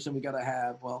conversation we got to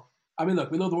have, look, we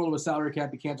know the world of a salary cap.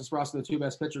 You can't just roster the 2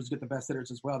 best pitchers, get the best hitters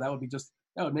as well. That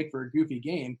would make for a goofy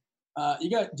game.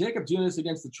 You got Jacob Junis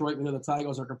against Detroit. We know the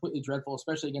Tigers are completely dreadful,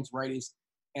 especially against righties.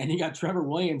 And you got Trevor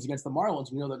Williams against the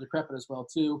Marlins. We know they're decrepit as well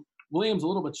too. Williams a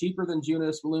little bit cheaper than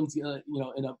Junis. Williams, in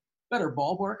a better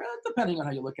ballpark, depending on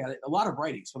how you look at it. A lot of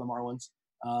righties for the Marlins.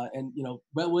 And,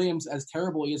 Brett Williams, as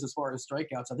terrible he is as far as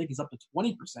strikeouts, I think he's up to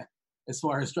 20% as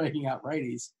far as striking out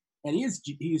righties. And he's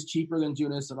cheaper than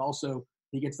Junis, and also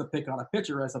he gets the pick on a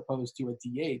pitcher as opposed to a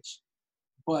DH.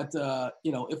 But,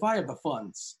 if I have the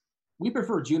funds, we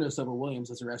prefer Junis over Williams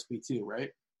as our SP2, right?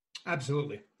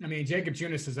 Absolutely. I mean, Jacob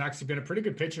Junis has actually been a pretty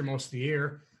good pitcher most of the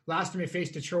year. Last time he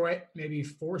faced Detroit, maybe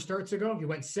 4 starts ago, he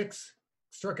went 6,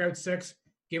 struck out 6,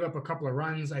 gave up a couple of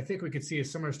runs. I think we could see a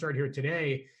similar start here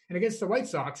today. And against the White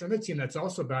Sox, another team that's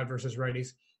also bad versus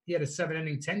righties, he had a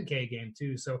 7-inning 10K game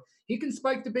too. So he can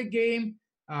spike the big game.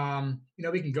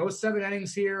 We can go 7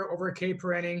 innings here, over a K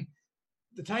per inning.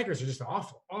 The Tigers are just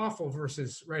awful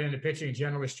versus right-handed pitching.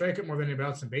 Generally strike it more than anybody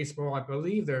else in baseball. I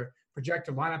believe their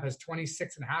projected lineup has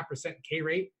 26.5% K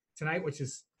rate tonight, which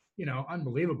is,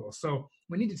 unbelievable. So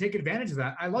we need to take advantage of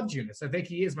that. I love Junis. I think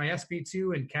he is my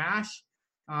SP2 in cash.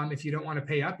 If you don't want to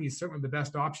pay up, he's certainly the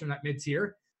best option at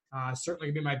mid-tier.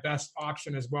 Certainly going to be my best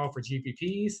option as well for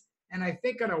GPPs. And I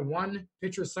think on a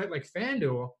one-pitcher site like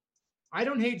FanDuel, I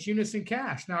don't hate Junis in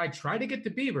cash. Now, I try to get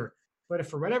the Bieber, but if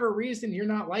for whatever reason you're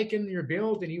not liking your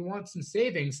build and you want some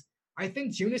savings, I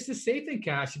think Junis is safe in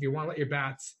cash if you want to let your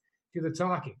bats do the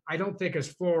talking. I don't think his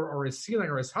floor or his ceiling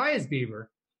are as high as Bieber,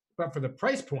 but for the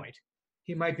price point,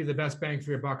 he might be the best bang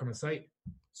for your buck on the site.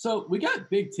 So we got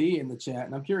Big T in the chat,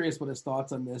 and I'm curious what his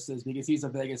thoughts on this is, because he's a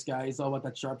Vegas guy. He's all about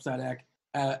that Sharpside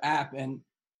app. And,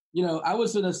 I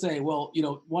was going to say, well,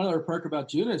 one other perk about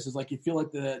Junis is like you feel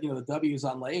like the W's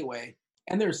on layaway,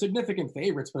 and they're significant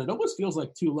favorites, but it almost feels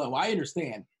like too low. I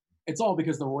understand. It's all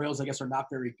because the Royals, I guess, are not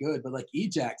very good, but like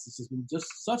Ejax has been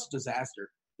just such a disaster.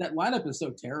 That lineup is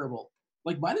so terrible.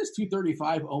 Like minus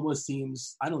 235 almost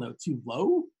seems, I don't know, too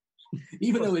low,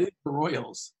 even though it is the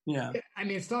Royals. Yeah. I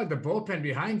mean, it's not like the bullpen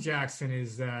behind Jackson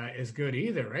is good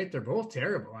either, right? They're both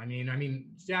terrible. I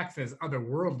mean, Jackson is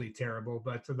otherworldly terrible,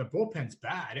 but the bullpen's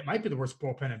bad. It might be the worst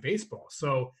bullpen in baseball.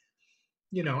 So,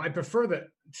 I prefer that.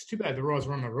 It's too bad the Royals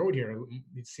were on the road here.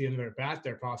 You'd see another bat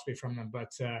there possibly from them,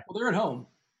 but well, they're at home.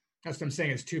 That's what I'm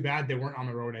saying. It's too bad they weren't on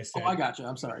the road. I said. Oh, I got you.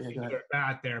 I'm sorry. Yeah, go ahead.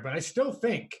 Bat there, but I still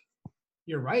think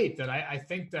you're right that I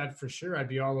think that for sure I'd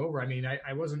be all over. I mean,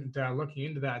 I wasn't looking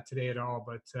into that today at all,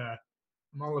 but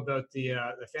I'm all about the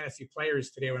fantasy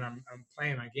players today when I'm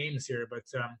playing my games here. But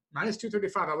minus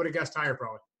 235, I would have guessed higher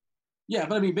probably. Yeah,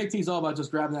 but I mean, Big T's all about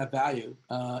just grabbing that value.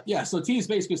 So T's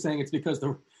basically saying it's because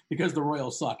the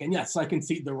Royals suck, and yes, I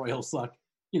concede the Royals suck.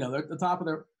 They're at the top of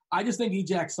their. I just think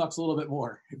Ejax sucks a little bit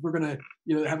more. If we're gonna,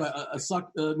 have a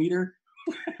suck meter,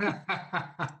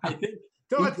 I think.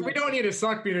 We don't need a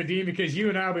suck meter, Dean, because you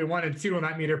and I will be 1 and 2 on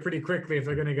that meter pretty quickly if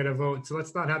they're going to get a vote. So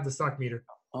let's not have the suck meter.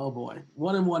 Oh boy,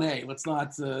 1 and 1A. Let's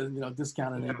not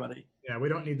discount anybody. Yeah, we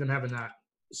don't need them having that.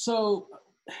 So,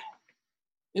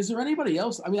 is there anybody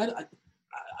else? I mean,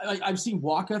 I've seen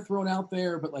Waka thrown out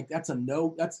there, but like that's a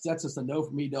no. That's just a no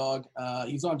for me, dog.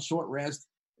 He's on short rest.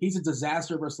 He's a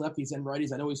disaster versus lefties and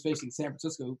righties. I know he's facing San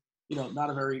Francisco. Not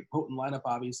a very potent lineup,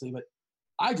 obviously, but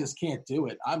I just can't do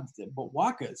it. But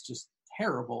Waka is just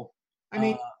terrible. I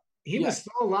mean, he was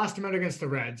slow last time out against the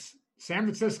Reds. San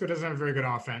Francisco doesn't have a very good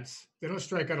offense. They don't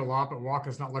strike out a lot, but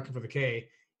Waka's not looking for the K.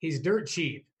 He's dirt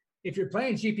cheap. If you're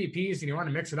playing GPPs and you want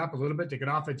to mix it up a little bit to get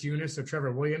off of Junis or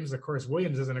Trevor Williams, of course,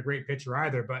 Williams isn't a great pitcher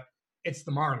either, but it's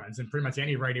the Marlins and pretty much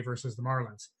any righty versus the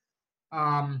Marlins.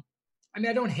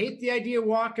 I don't hate the idea of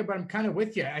Waka, but I'm kind of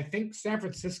with you. I think San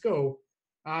Francisco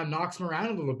knocks him around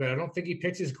a little bit. I don't think he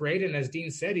pitches great. And as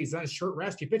Dean said, he's on short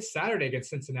rest. He pitched Saturday against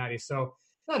Cincinnati. So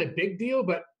not a big deal,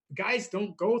 but guys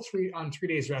don't go 3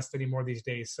 days rest anymore these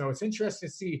days. So it's interesting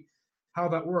to see how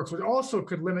that works, which also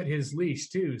could limit his leash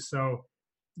too. So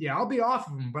yeah, I'll be off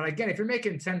of him. But again, if you're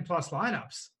making 10 plus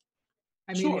lineups,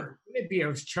 sure. It'd be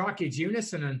a chalky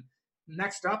Junis, and then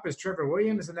next up is Trevor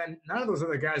Williams. And then none of those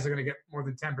other guys are going to get more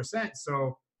than 10%.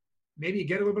 So maybe you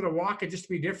get a little bit of Waka just to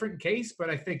be different in case. But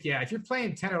I think, if you're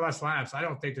playing 10 or less lineups, I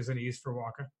don't think there's any use for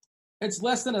Waka. It's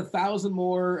less than 1,000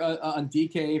 more on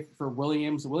DK for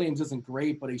Williams. Williams isn't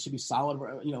great, but he should be solid,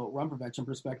 run prevention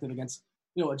perspective against,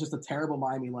 just a terrible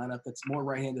Miami lineup that's more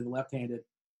right-handed than left-handed.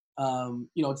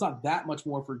 It's not that much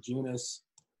more for Junis.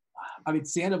 I mean,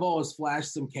 Sandoval has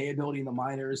flashed some K ability in the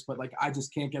minors, but I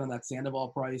just can't get on that Sandoval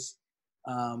price.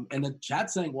 And the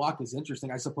chat saying Walk is interesting.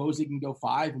 I suppose he can go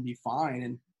 5 and be fine.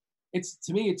 And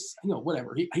to me, it's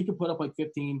whatever. He can put up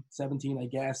 15, 17, I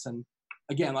guess. And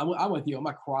again, I'm with you. I'm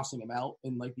not crossing him out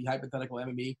in the hypothetical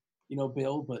MME,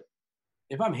 build. But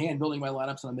if I'm hand building my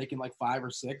lineups and I'm making 5 or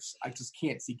 6, I just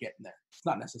can't see getting there. It's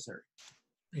not necessary.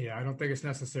 Yeah, I don't think it's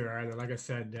necessary either. Like I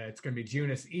said, it's going to be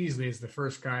Junis easily as the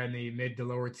first guy in the mid to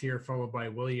lower tier, followed by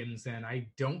Williams. And I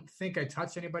don't think I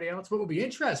touch anybody else. What will be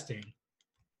interesting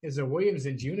is a Williams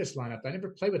and Junis lineup. I never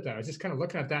played with that. I was just kind of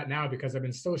looking at that now because I've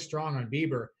been so strong on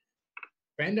Bieber.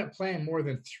 If I end up playing more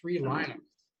than 3 lineups,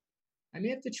 I may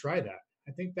have to try that.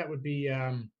 I think that would be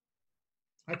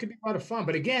that could be a lot of fun.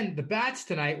 But again, the bats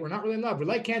tonight, we're not really in love. We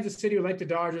like Kansas City. We like the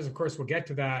Dodgers. Of course, we'll get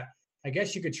to that. I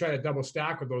guess you could try to double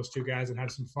stack with those 2 guys and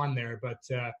have some fun there. But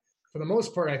for the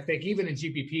most part, I think even in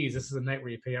GPPs, this is a night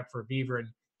where you pay up for Bieber and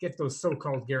get those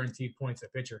so-called guaranteed points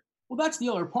at pitcher. Well, that's the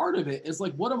other part of it is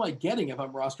like, what am I getting if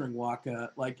I'm rostering Wacha?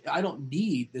 Like, I don't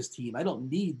need this team. I don't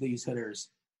need these hitters.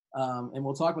 And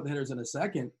we'll talk about the hitters in a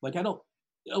second. Like,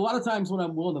 a lot of times when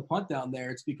I'm willing to punt down there,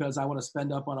 it's because I want to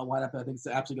spend up on a lineup that I think is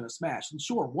absolutely going to smash. And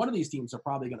sure, one of these teams are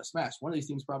probably going to smash. One of these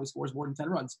teams probably scores more than 10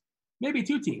 runs, maybe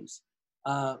 2 teams.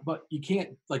 But you can't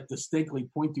like distinctly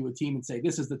point to a team and say,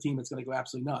 this is the team that's going to go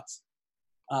absolutely nuts.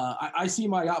 I see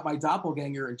my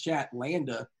doppelganger in chat,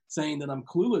 Landa, saying that I'm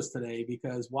clueless today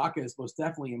because Wacha is most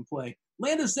definitely in play.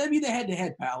 Landa, send me the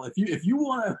head-to-head, pal. If you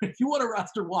want to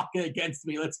roster Wacha against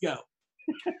me, let's go.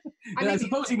 I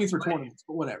suppose he means for tournaments,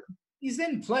 but whatever. He's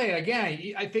in play.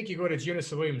 Again, I think you go to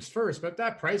Junis Williams first, but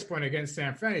that price point against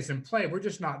San Fran is in play. We're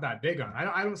just not that big on.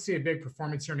 I don't see a big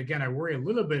performance here. And again, I worry a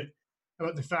little bit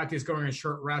about the fact he's going in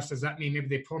short rest. Does that mean maybe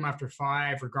they pull him after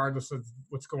 5, regardless of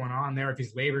what's going on there, if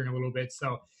he's laboring a little bit?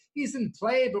 So he's in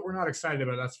play, but we're not excited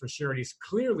about it, that's for sure. And he's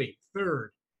clearly 3rd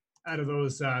out of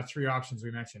those 3 options we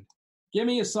mentioned. Give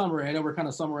me a summary. I know we're kind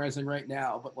of summarizing right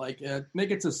now, but make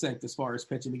it succinct as far as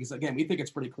pitching, because again, we think it's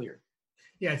pretty clear.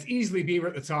 Yeah, it's easily Bieber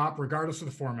at the top, regardless of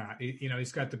the format.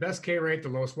 He's got the best K rate, the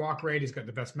lowest walk rate. He's got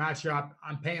the best matchup.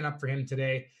 I'm paying up for him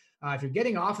today. If you're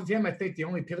getting off of him, I think the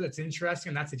only pivot that's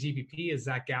interesting, and that's a GPP, is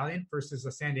Zach Gallen versus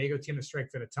a San Diego team that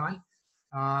strikes at a ton.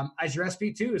 As your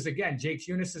SP2 is, again, Jake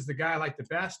Junis is the guy I like the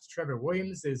best. Trevor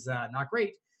Williams is not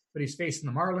great, but he's facing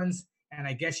the Marlins. And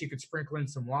I guess you could sprinkle in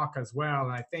some Wacha as well.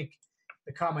 And I think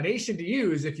the combination to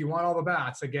use, if you want all the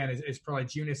bats, again, is probably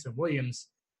Junis and Williams.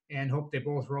 And hope they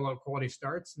both roll out quality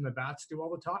starts and the bats do all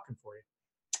the talking for you.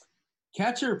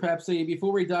 Catcher, Pepsi,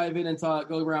 before we dive in and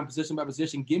go around position by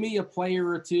position, give me a player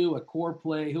or 2, a core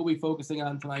play. Who are we focusing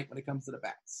on tonight when it comes to the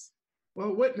bats?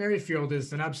 Well, Whit Merrifield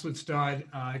is an absolute stud.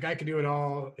 The guy can do it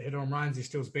all. Hit home runs. He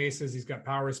steals bases. He's got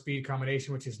power speed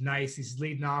combination, which is nice. He's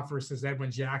leading off versus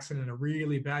Edwin Jackson in a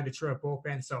really bad Detroit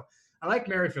bullpen. So I like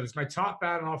Merrifield. It's my top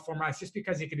bat in all formats just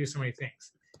because he can do so many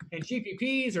things. In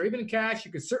GPPs or even in cash,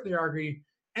 you could certainly argue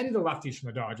any of the lefties from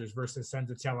the Dodgers versus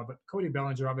Senzatella, but Cody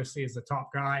Bellinger obviously is the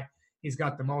top guy. He's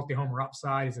got the multi-homer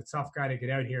upside. He's a tough guy to get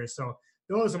out here. So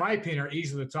those, in my opinion, are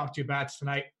easily the top 2 bats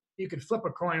tonight. You could flip a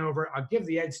coin over. I'll give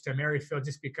the edge to Merrifield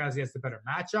just because he has the better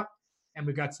matchup, and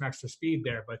we've got some extra speed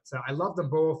there. But I love them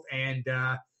both, and it's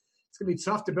going to be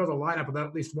tough to build a lineup without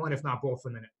at least one, if not both,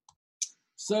 in a minute.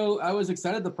 So I was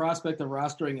excited at the prospect of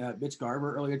rostering Mitch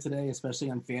Garver earlier today, especially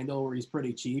on FanDuel, where he's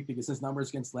pretty cheap because his numbers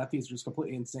against lefties are just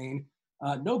completely insane.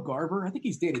 No Garver. I think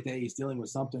he's day-to-day. He's dealing with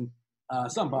something,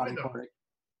 some body part.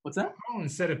 What's that?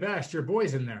 Collins said it best. Your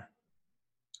boy's in there.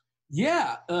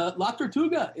 Yeah, La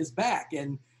Tortuga is back,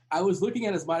 and I was looking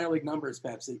at his minor league numbers,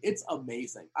 Pepsi. It's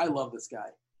amazing. I love this guy.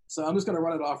 So I'm just going to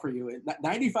run it off for you.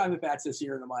 95 at-bats this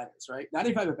year in the minors, right?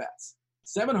 95 at-bats.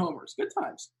 7 homers. Good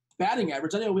times. Batting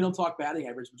average. I know we don't talk batting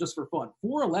average, but just for fun.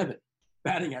 411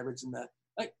 batting average in that.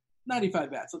 95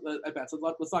 at-bats.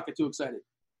 Let's not get too excited.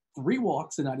 3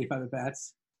 walks in 95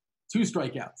 at-bats, 2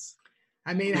 strikeouts.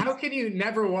 I mean, how can you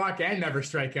never walk and never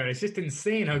strike out? It's just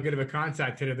insane how good of a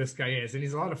contact hitter this guy is, and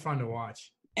he's a lot of fun to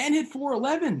watch. And hit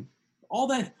 411. All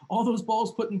those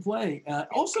balls put in play.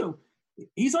 Also,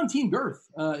 he's on Team Girth.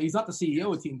 He's not the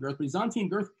CEO of Team Girth, but he's on Team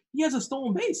Girth. He has a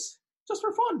stolen base just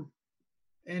for fun.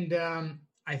 And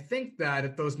I think that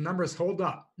if those numbers hold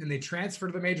up and they transfer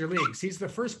to the major leagues, he's the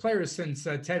first player since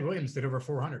Ted Williams did over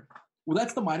 400. Well,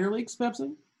 that's the minor leagues,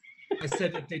 Pepsi. I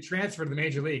said if they transfer to the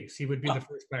major leagues, he would be the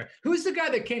first player. Who's the guy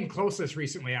that came closest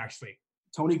recently, actually?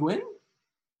 Tony Gwynn?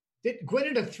 Gwynn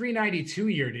had a 392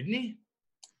 year, didn't he?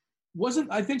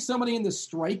 I think somebody in the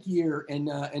strike year in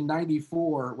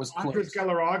 94 was close. Andres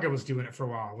Galarraga was doing it for a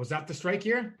while. Was that the strike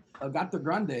year? Gato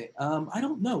Grande. I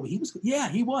don't know. He was. I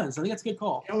think that's a good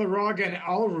call. Galarraga and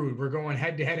Allrood were going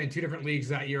head-to-head in 2 different leagues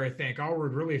that year, I think.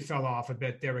 Allrood really fell off a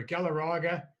bit there. But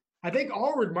Galarraga, I think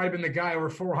Allrood might have been the guy over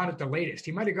 400 the latest.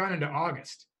 He might have gone into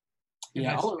August.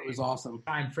 Yeah, Allrood was awesome.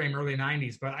 Time frame, early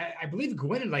 90s. But I believe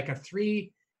Gwynn had like a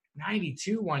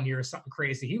 392 one year or something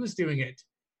crazy. He was doing it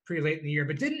pretty late in the year.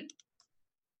 But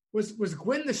was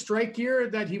Gwynn the strike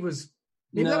year that he was?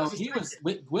 No,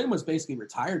 Gwynn was basically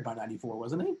retired by 94,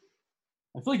 wasn't he?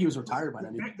 I feel like he was retired by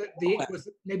 94. Was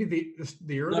maybe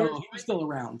the earlier? No, he was still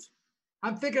around.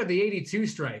 I'm thinking of the 82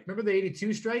 strike. Remember the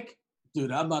 82 strike?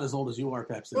 Dude, I'm not as old as you are,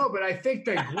 Pepsi. No, but I think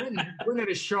that Gwynn had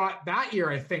a shot that year,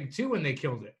 I think, too, when they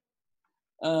killed it.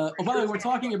 By the way, we're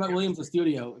talking about Williams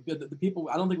Estudio. The people,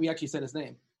 I don't think we actually said his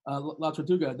name. La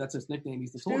Tortuga, that's his nickname.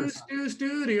 He's the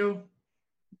Studio.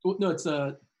 No, it's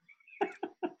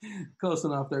close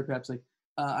enough there, Pepsi.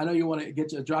 I know you want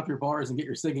to drop your bars and get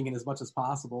your singing in as much as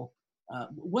possible.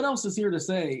 What else is here to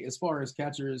say as far as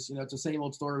catchers? You know, it's the same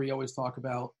old story we always talk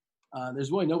about.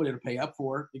 There's really nobody to pay up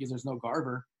for because there's no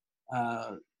Garver.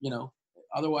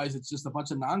 Otherwise it's just a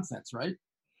bunch of nonsense, right?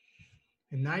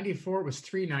 In 94, it was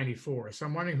 394. So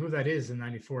I'm wondering who that is in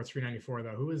 94, 394, though.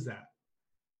 Who is that?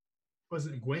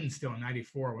 Wasn't Gwynn still in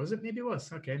 94? Was it? Maybe it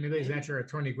was. Okay, maybe there's answer a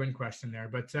Tony Gwynn question there.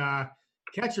 But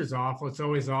catcher's awful. It's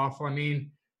always awful. I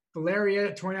mean, Valeria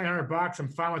at $2,900. I'm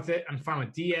fine with it. I'm fine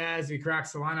with Diaz. He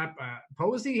cracks the lineup.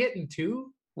 Posey hitting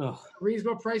 2.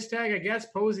 Reasonable price tag, I guess.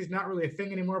 Posey's not really a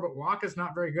thing anymore, but Waka's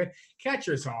not very good.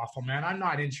 Catcher's awful, man. I'm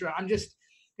not interested.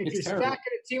 If you're stacking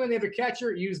a team and they have a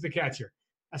catcher, use the catcher.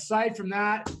 Aside from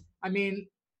that, I mean,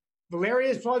 Valeria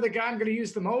is probably the guy I'm going to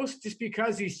use the most just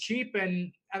because he's cheap and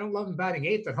I don't love him batting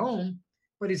 8th at home,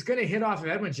 but he's going to hit off of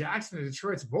Edwin Jackson in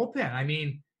Detroit's bullpen. I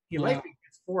mean, he likely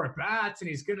gets 4 at bats and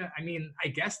he's going to, I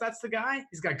guess that's the guy.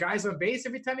 He's got guys on base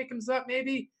every time he comes up,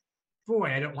 maybe.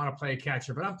 Boy, I don't want to play a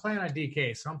catcher, but I'm playing on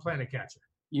DK, so I'm playing a catcher.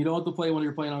 You don't have to play when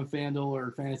you're playing on FanDuel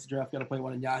or Fantasy Draft. Got to play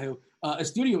one in Yahoo. A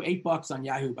studio $8 on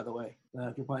Yahoo, by the way,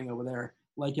 if you're playing over there.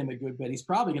 Like him a good bit. He's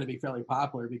probably going to be fairly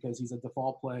popular because he's a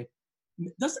default play.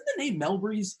 Doesn't the name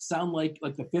Melbreeze sound like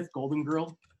the 5th Golden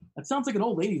Girl? That sounds like an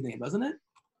old lady's name, doesn't it?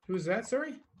 Who's that,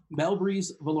 sorry?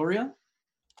 Melbreeze Valoria.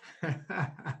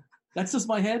 That's just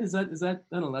my head. Is that?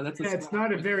 I don't know. It's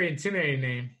not a very intimidating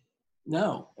name.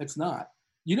 No, it's not.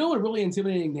 You know, a really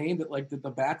intimidating name that the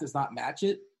bat does not match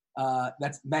it.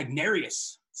 That's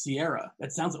Magnarius Sierra.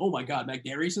 That sounds. Oh my God,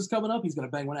 Magnarius is coming up. He's going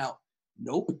to bang one out.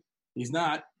 Nope, he's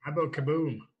not. How about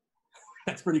Kaboom?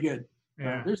 That's pretty good.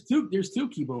 Yeah. There's two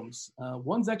Kabooms.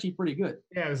 One's actually pretty good.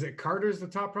 Yeah, is it Carter's the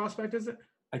top prospect, is it?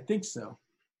 I think so.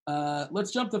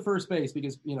 Let's jump to first base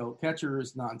because, catcher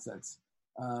is nonsense.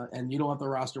 And you don't have to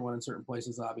roster one in certain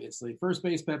places, obviously. First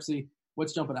base, Pepsi,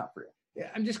 what's jumping out for you? Yeah,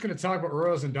 I'm just going to talk about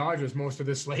Royals and Dodgers most of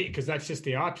this slate because that's just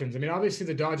the options. I mean, obviously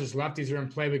the Dodgers lefties are in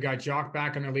play. We got Jock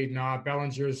back on their lead now.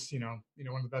 Bellinger's, one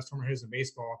of the best homer hitters in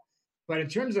baseball. But in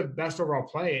terms of best overall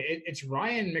play, it's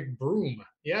Ryan McBroom.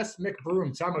 Yes,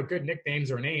 McBroom. Talking about good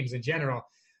nicknames or names in general.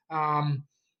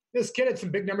 This kid had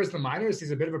some big numbers in the minors.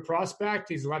 He's a bit of a prospect.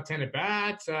 He's a left-handed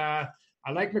bat. I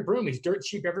like McBroom. He's dirt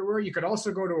cheap everywhere. You could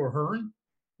also go to O'Hearn,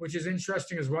 which is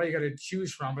interesting as well. You got to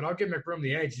choose from. But I'll give McBroom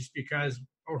the edge just because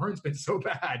O'Hearn's been so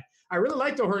bad. I really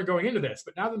liked O'Hearn going into this,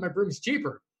 but now that McBroom's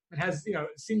cheaper and has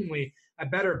seemingly a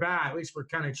better bat, at least for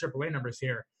kind of AAA numbers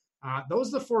here. Those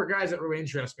are the 4 guys that really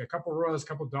interest me. A couple Royals, a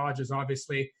couple Dodgers,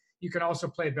 obviously. You can also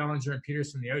play Bellinger and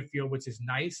Peterson in the outfield, which is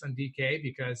nice on DK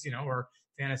because, or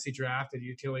fantasy draft and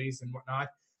utilities and whatnot.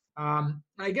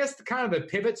 I guess the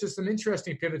pivots are some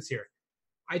interesting pivots here.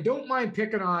 I don't mind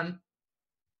picking on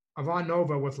Ivan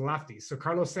Nova with lefties. So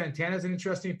Carlos Santana is an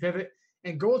interesting pivot.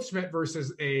 And Goldschmidt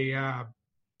versus a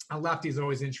lefty is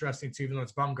always interesting too, even though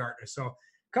it's Bumgarner. So a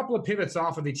couple of pivots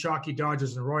off of the chalky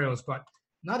Dodgers and Royals, but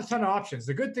not a ton of options.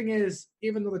 The good thing is,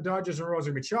 even though the Dodgers and Royals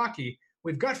are going to be chalky,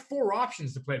 we've got 4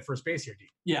 options to play at first base here, D.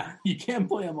 Yeah, you can't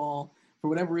play them all. For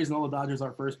whatever reason, all the Dodgers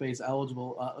are first base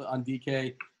eligible on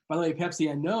DK. By the way, Pepsi,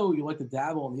 I know you like to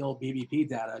dabble in the old BBP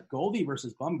data. Goldie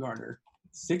versus Bumgarner,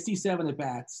 67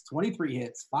 at-bats, 23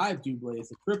 hits, 5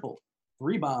 doubles, a triple,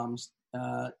 3 bombs.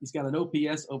 He's got an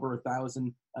OPS over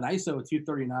 1,000, an ISO of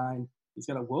 239. He's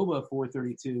got a WOBA of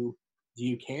 432. Do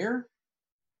you care?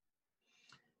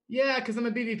 Yeah, because I'm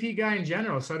a BVP guy in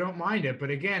general, so I don't mind it. But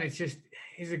again, it's just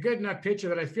he's a good enough pitcher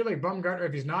that I feel like Bumgarner,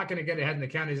 if he's not going to get ahead in the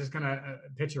count, he's just going to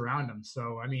pitch around him.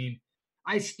 So, I mean,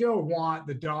 I still want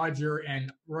the Dodger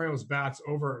and Royals bats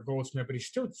over Goldschmidt, but he's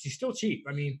still cheap.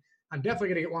 I mean, I'm definitely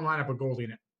going to get one lineup with Goldie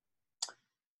in it.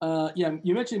 Yeah,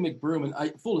 you mentioned McBroom,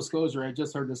 and full disclosure, I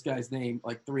just heard this guy's name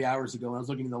like 3 hours ago, and I was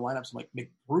looking at the lineups. I'm like,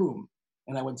 McBroom,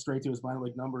 and I went straight to his minor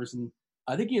league numbers, and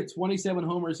I think he had 27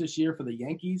 homers this year for the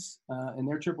Yankees in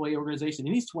their AAA organization,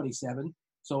 and he's 27,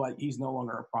 so he's no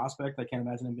longer a prospect. I can't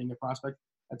imagine him being a prospect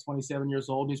at 27 years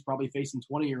old. He's probably facing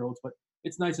 20-year-olds, but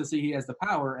it's nice to see he has the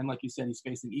power, and like you said, he's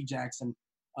facing E. Jackson.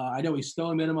 I know he's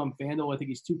still a minimum FanDuel. I think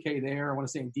he's $2K there. I want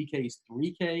to say in DK he's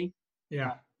 $3K.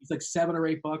 Yeah. He's like $7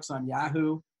 or $8 on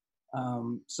Yahoo.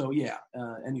 So yeah,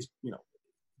 and he's, we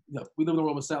live in the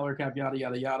world with salary cap, yada,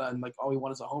 yada, yada. And like, all we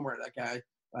want is a homer, that guy.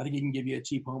 I think he can give you a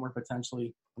cheap homer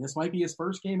potentially. And this might be his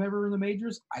first game ever in the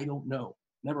majors. I don't know.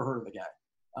 Never heard of the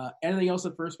guy. Anything else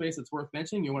at first base that's worth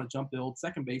mentioning? You want to jump the old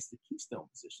second base, the keystone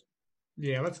position?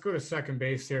 Yeah, let's go to second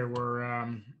base here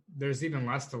where there's even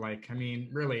less to like.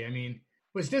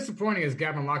 What's disappointing is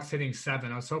Gavin Lux hitting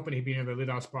 7. I was hoping he'd be near the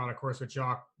leadoff spot. Of course, with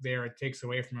Jock there, it takes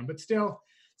away from him. But still,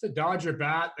 it's a Dodger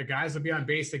bat. The guys will be on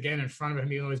base again in front of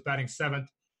him, even though he's batting 7th.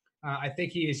 I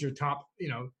think he is your top,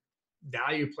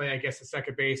 value play, I guess, at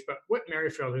second base. But Whit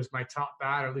Merrifield, who's my top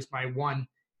bat, or at least my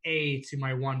 1A to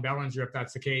my 1 Bellinger, if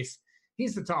that's the case,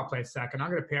 he's the top play at second. I'm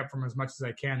going to pay up for him as much as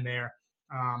I can there.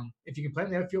 If you can play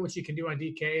in the outfield, which you can do on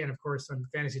DK, and of course on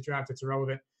fantasy draft, it's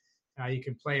irrelevant. You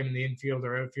can play him in the infield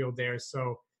or outfield there.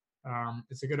 So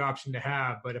it's a good option to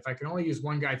have. But if I can only use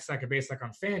one guy at second base, like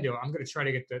on FanDuel, I'm going to try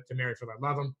to get to Merrifield. I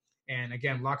love him. And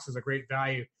again, Lux is a great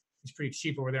value. He's pretty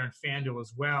cheap over there in FanDuel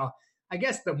as well. I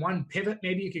guess the one pivot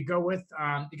maybe you could go with,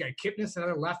 you got Kipnis,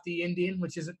 another lefty Indian,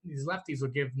 which is these lefties will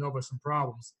give Nova some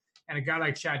problems. And a guy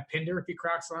like Chad Pinder, if he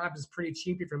cracks the lineup, is pretty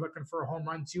cheap if you're looking for a home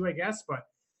run too, I guess. But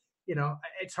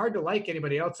it's hard to like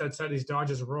anybody else outside these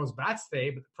Dodgers or Royals bats today,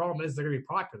 but the problem is they're going to be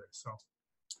popular. So,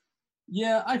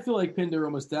 yeah, I feel like Pinder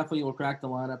almost definitely will crack the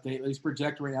lineup. He's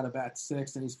projected right out of bat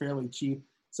 6, and he's fairly cheap.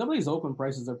 Some of these open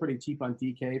prices are pretty cheap on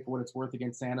DK for what it's worth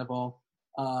against Sandoval.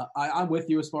 I'm with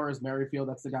you as far as Merrifield.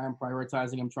 That's the guy I'm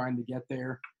prioritizing. I'm trying to get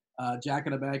there. Jack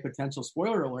in a bag potential.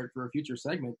 Spoiler alert for a future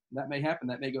segment. That may happen.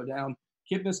 That may go down.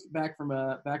 Kipnis back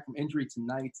from injury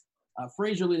tonight.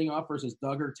 Frazier leading off versus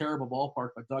Duggar. Terrible ballpark,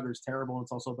 but Duggar's terrible, and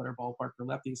it's also a better ballpark for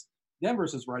lefties. Them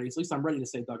versus righties. At least I'm ready to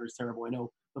say Duggar's terrible. I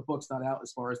know the book's not out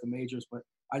as far as the majors, but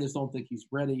I just don't think he's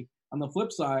ready. On the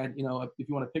flip side, if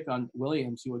you want to pick on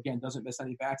Williams, who, again, doesn't miss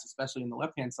any bats, especially in the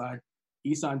left-hand side,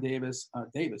 Isan Diaz.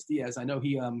 I know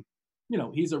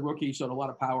he's a rookie. He showed a lot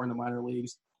of power in the minor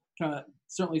leagues. Kind of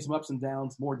certainly some ups and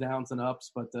downs, more downs than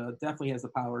ups, but definitely has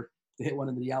the power to hit one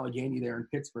into the Allegheny there in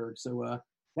Pittsburgh. So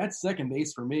that's second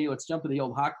base for me. Let's jump to the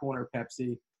old hot corner,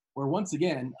 Pepsi, where once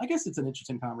again, I guess it's an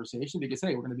interesting conversation because,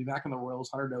 hey, we're going to be back in the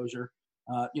Royals, Hunter Dozier,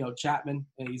 Chapman,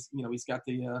 and he's got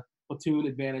the platoon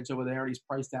advantage over there, and he's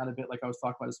priced down a bit like I was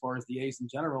talking about as far as the A's in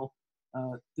general.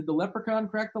 Did the Leprechaun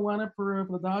crack the lineup for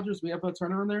the Dodgers? We have a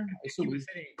Turner in there? I assume he was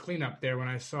hitting cleanup there when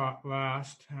I saw it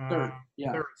last. Third,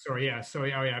 yeah. Sorry, yeah. So,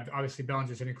 obviously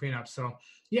Bellinger's hitting cleanup. So,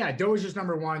 yeah, Dozier's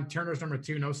number 1, Turner's number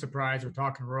 2. No surprise. We're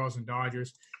talking Royals and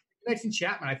Dodgers. Next in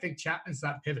Chapman, I think Chapman's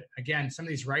that pivot. Again, some of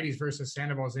these righties versus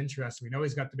Sandoval is interesting. We know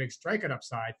he's got the big strikeout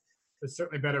upside, but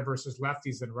certainly better versus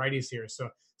lefties than righties here. So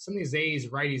some of these A's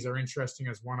righties are interesting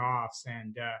as one-offs,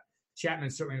 and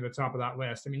Chapman's certainly at the top of that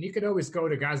list. I mean, you could always go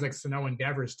to guys like Sano and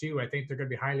Devers, too. I think they're going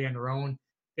to be highly on their own.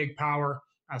 Big power.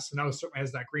 Sano certainly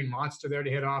has that green monster there to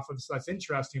hit off of, so that's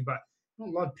interesting, but I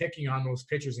don't love picking on those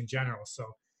pitchers in general. So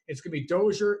it's going to be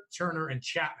Dozier, Turner, and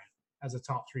Chapman as a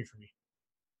top 3 for me.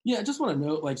 Yeah, I just want to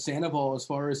note, like, Sandoval, as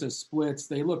far as his splits,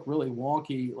 they look really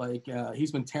wonky. Like,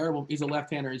 he's been terrible. He's a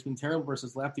left-hander. He's been terrible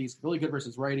versus lefties, really good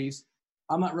versus righties.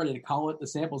 I'm not ready to call it. The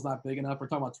sample's not big enough. We're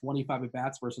talking about 25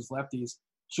 at-bats versus lefties.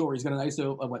 Sure, he's got an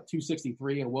ISO of,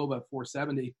 263 and a WOBA of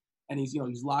 470, and he's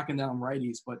locking down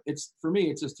righties. But for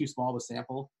me, it's just too small of a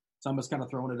sample. So I'm just kind of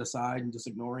throwing it aside and just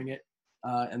ignoring it.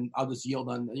 And I'll just yield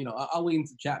on, I'll lean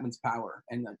to Chapman's power.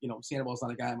 And, Sandoval's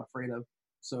not a guy I'm afraid of.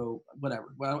 So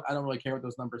whatever. Well, I don't really care what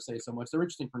those numbers say so much. They're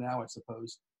interesting for now, I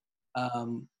suppose.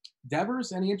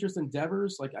 Devers, any interest in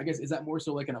Devers? Like, I guess, is that more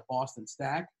so like in a Boston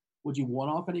stack? Would you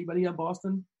want off anybody on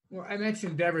Boston? Well, I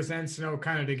mentioned Devers and Sano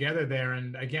kind of together there,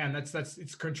 and again, that's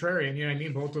it's contrarian. You know what I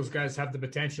mean? Both those guys have the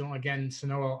potential. Again,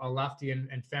 Sano a lefty, and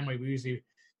Fenway, we usually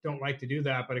don't like to do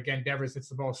that. But again, Devers hits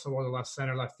the ball so well to left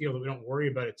center, left field that we don't worry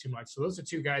about it too much. So those are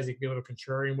two guys you can be a little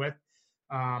contrarian with.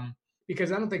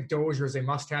 Because I don't think Dozier is a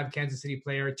must-have Kansas City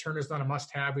player. Turner's not a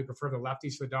must-have. We prefer the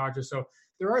lefties for the Dodgers. So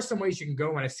there are some ways you can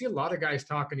go, and I see a lot of guys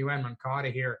talking to Yoan Moncada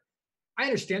here. I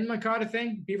understand the Moncada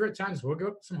thing. Beaver at times will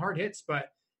go some hard hits, but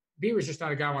Beaver's just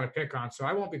not a guy I want to pick on, so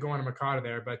I won't be going to Moncada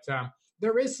there. But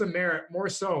there is some merit, more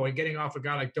so, in getting off a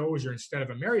guy like Dozier instead of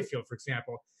a Merrifield, for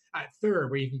example, at third,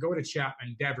 where you can go to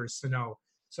Chapman, Devers, Sano.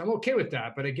 So I'm okay with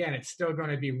that. But again, it's still going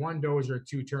to be 1 Dozier,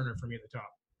 2 Turner for me at the top.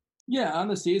 Yeah, on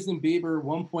the season, Bieber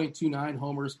 1.29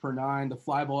 homers per 9, the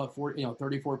fly ball at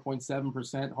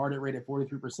 34.7%, hard hit rate at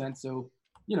 43%. So,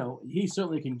 he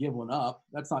certainly can give one up.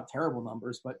 That's not terrible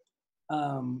numbers, but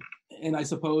and I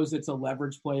suppose it's a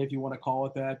leverage play if you want to call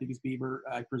it that, because Bieber,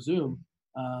 I presume,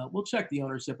 we'll check the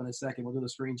ownership in a second. We'll do the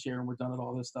screen share and we're done with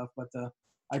all this stuff. But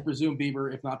I presume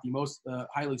Bieber, if not the most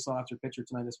highly sought after pitcher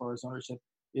tonight as far as ownership,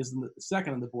 is the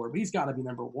second on the board. But he's got to be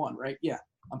number 1, right? Yeah.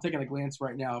 I'm taking a glance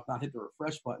right now. If not, hit the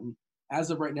refresh button. As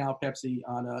of right now, Pepsi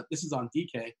this is on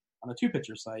DK on a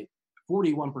 2-pitcher site,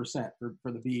 41%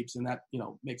 for the Biebs, and that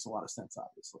makes a lot of sense,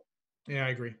 obviously. Yeah, I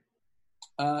agree.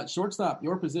 Shortstop,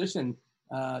 your position.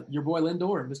 Your boy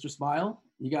Lindor, Mr. Smile.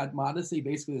 You got Mondesi,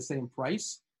 basically the same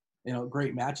price.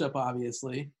 Great matchup,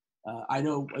 obviously. I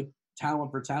know, like,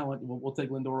 talent for talent, we'll take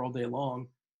Lindor all day long.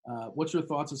 What's your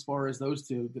thoughts as far as those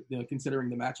two, considering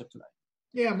the matchup tonight?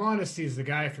 Yeah, Mondesi is the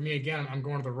guy for me. Again, I'm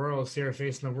going to the Royals here,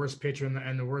 facing the worst pitcher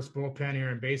and the worst bullpen here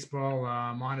in baseball.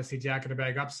 Mondesi jacket a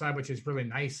bag upside, which is really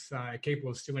nice.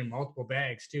 Capable of stealing multiple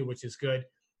bags too, which is good.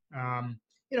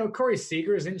 Corey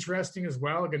Seager is interesting as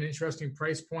well. Got an interesting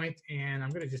price point, and I'm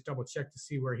going to just double check to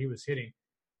see where he was hitting.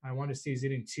 I want to see he's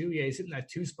hitting 2. Yeah, he's hitting that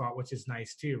 2 spot, which is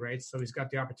nice too, right? So he's got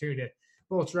the opportunity to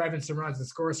both drive in some runs and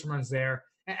score some runs there.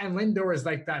 And Lindor is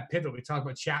like that pivot. We talk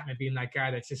about Chapman being that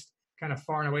guy that's just kind of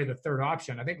far and away the third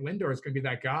option. I think Lindor is going to be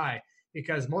that guy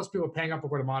because most people are paying up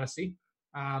over to Mondesi.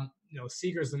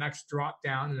 Seager's the next drop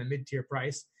down in the mid-tier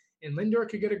price. And Lindor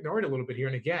could get ignored a little bit here.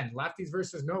 And again, lefties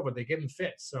versus Nova, they give him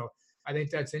fits. So I think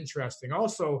that's interesting.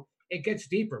 Also, it gets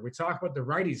deeper. We talk about the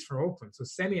righties from Oakland. So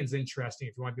Semion's interesting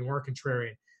if you want to be more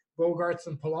contrarian. Bogarts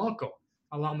and Polanco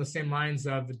along the same lines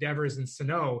of the Devers and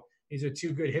Sano. These are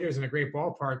 2 good hitters in a great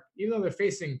ballpark. Even though they're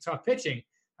facing tough pitching,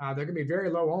 they're going to be very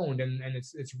low owned, and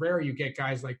it's rare you get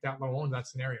guys like that low owned in that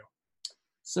scenario.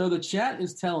 So the chat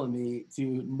is telling me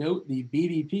to note the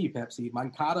BVP, Pepsi,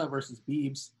 Moncada versus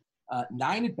Biebs,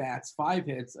 9 at-bats, 5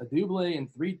 hits, a double, and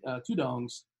 2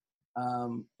 dongs.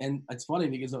 And it's funny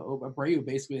because Abreu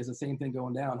basically has the same thing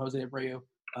going down. Jose Abreu,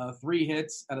 3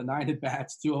 hits out of 9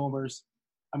 at-bats, 2 homers.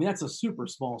 I mean, that's a super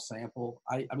small sample.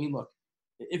 I mean, look,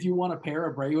 if you want to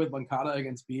pair Abreu with Moncada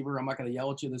against Bieber, I'm not going to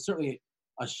yell at you. There's certainly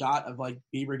a shot of, like,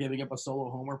 Bieber giving up a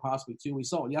solo homer, possibly 2. We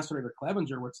saw it yesterday with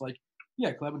Clevenger, where it's like,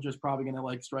 yeah, Clevenger's probably going to,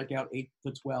 like, strike out 8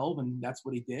 to 12, and that's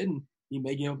what he did. And he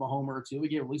may give up a homer or 2. He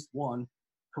gave at least 1.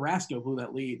 Carrasco blew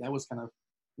that lead. That was kind of,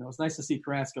 it's nice to see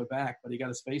Carrasco back, but he got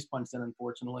his face punched in,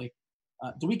 unfortunately.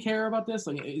 Do we care about this?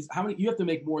 Like, how many? You have to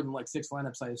make more than, like, 6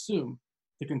 lineups, I assume,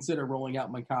 to consider rolling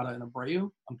out Moncada and Abreu,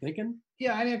 I'm thinking.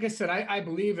 Yeah, I mean, like I said, I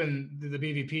believe in the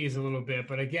BVPs a little bit,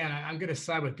 but again, I'm going to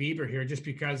side with Bieber here just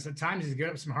because at times he's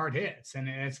getting up some hard hits, and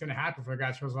it's going to happen for a guy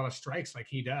who throws a lot of strikes like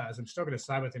he does. I'm still going to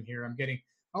side with him here. I'm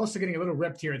also getting a little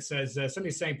ripped here. It says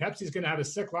somebody's saying Pepsi's going to have a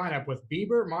sick lineup with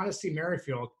Bieber, Mondesi,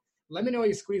 Merrifield. Let me know how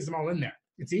you squeeze them all in there.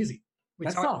 It's easy.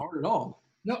 That's not hard at all.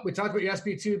 No, we talked about your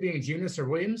SB2 being Junis or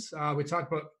Williams. We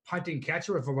talked about punting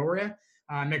catcher with Valoria.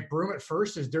 McBroom at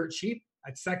first is dirt cheap.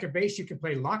 At second base, you can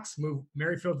play Lux, move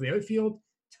Merrifield to the outfield.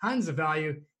 Tons of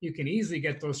value. You can easily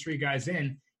get those 3 guys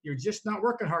in. You're just not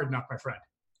working hard enough, my friend.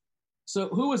 So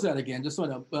who was that again? Just so I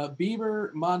know.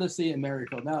 Bieber, Mondesi, and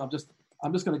Merrifield. Now I'm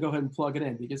just going to go ahead and plug it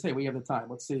in because, hey, we have the time.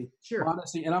 Let's see. Sure.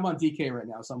 Mondesi, and I'm on DK right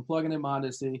now, so I'm plugging in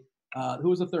Mondesi. Who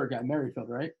was the third guy? Merrifield,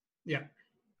 right? Yeah.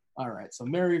 All right. So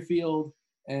Merrifield,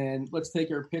 and let's take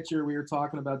our pitcher. We were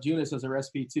talking about Junis as our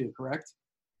SP2, correct?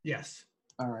 Yes.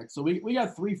 All right. So we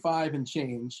got 3.5 and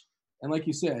change. And like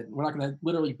you said, we're not going to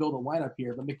literally build a lineup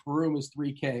here, but McBroom is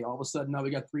 3K. All of a sudden, now we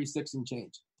got 3.6 and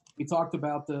change. We talked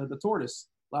about the tortoise,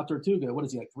 La Tortuga. What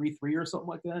is he, like 3.3 or something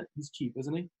like that? He's cheap,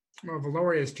 isn't he? Well,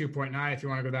 Valoria is 2.9 if you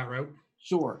want to go that route.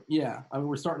 Sure. Yeah. I mean,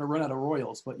 we're starting to run out of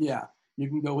Royals, but yeah, you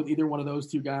can go with either one of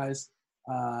those 2 guys.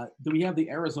 Do we have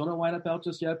the Arizona lineup out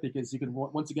just yet? Because you can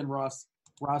once again roster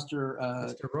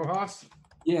Mr. Rojas.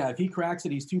 Yeah, if he cracks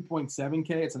it, he's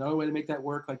 2.7K. It's another way to make that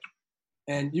work.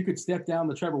 And you could step down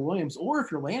the Trevor Williams, or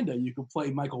if you're Landa, you could play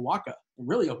Michael Wacha and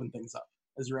really open things up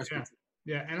as your SP2.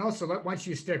 Yeah, and also once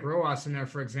you stick Rojas in there,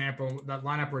 for example, that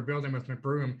lineup we're building with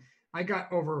McBroom, I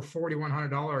got over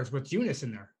 $4,100 with Junis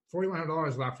in there.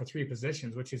 $4,100 left for 3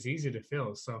 positions, which is easy to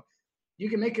fill. So you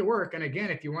can make it work. And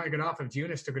again, if you want to get off of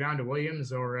Junis to go down to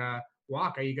Williams or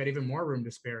Wacha, you got even more room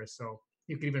to spare. So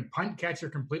you can even punt catcher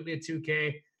completely at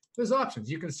 2K. There's options.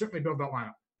 You can certainly build that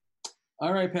lineup.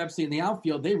 All right, Pepsi. In the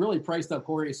outfield, they really priced up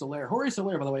Jorge Soler. Jorge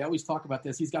Soler, by the way, I always talk about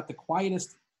this. He's got the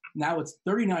quietest. Now it's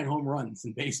 39 home runs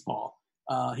in baseball.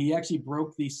 He actually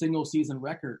broke the single-season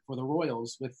record for the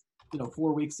Royals with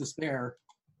 4 weeks to spare.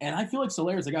 And I feel like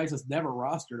Soler is a guy that's never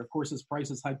rostered. Of course, his price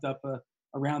is hyped up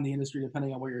around the industry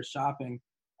depending on where you're shopping.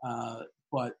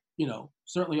 But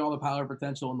certainly all the power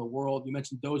potential in the world. You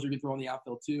mentioned Dozier you throw in the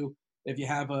outfield too. If you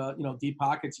have deep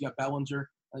pockets, you got Bellinger.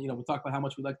 We talked about how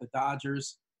much we like the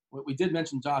Dodgers. We did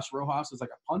mention Josh Rojas as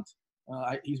like a punt.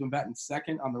 He's been batting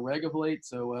second on the reg of late,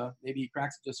 so maybe he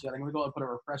cracks it just yet. I'm going to go ahead and put a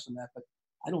refresh on that, but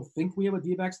I don't think we have a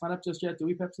D-backs lineup just yet. Do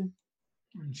we, Pepsi?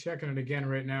 I'm checking it again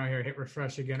right now here. Hit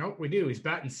refresh again. Oh, we do. He's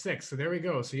batting 6, so there we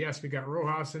go. So, yes, we got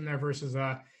Rojas in there versus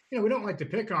we don't like to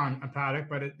pick on Paddock,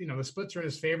 but, the splits are in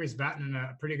his favor. He's batting in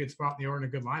a pretty good spot in the order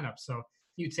and a good lineup. So,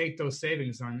 you take those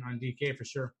savings on DK for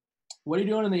sure. What are you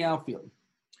doing in the outfield?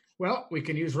 Well, we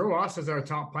can use Rojas as our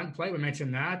top punt play. We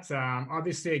mentioned that.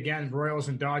 Obviously, again, Royals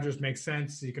and Dodgers make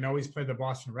sense. You can always play the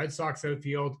Boston Red Sox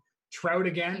outfield. Trout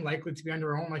again, likely to be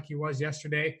under own like he was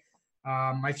yesterday.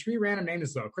 My 3 random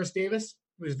names, though. Chris Davis,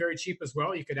 who is very cheap as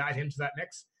well. You could add him to that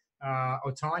mix.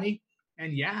 Ohtani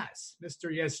and Yaz. Mr.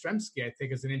 Yastrzemski, I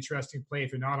think, is an interesting play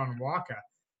if you're not on Waka,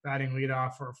 batting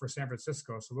leadoff for San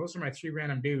Francisco. So those are my 3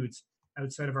 random dudes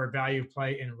outside of our value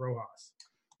play in Rojas.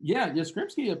 Yeah,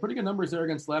 Yastrzemski, pretty good numbers there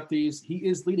against lefties. He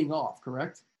is leading off,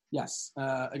 correct? Yes,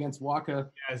 against Waka.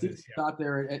 He's got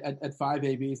there at 5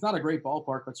 AB. It's not a great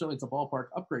ballpark, but certainly it's a ballpark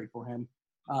upgrade for him.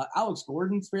 Alex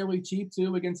Gordon's fairly cheap,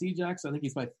 too, against Ajax. I think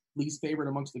he's my least favorite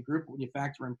amongst the group when you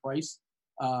factor in price.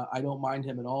 I don't mind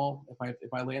him at all.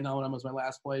 If I land on him as my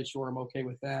last play, sure, I'm okay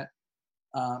with that.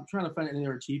 I'm trying to find any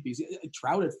other cheapies.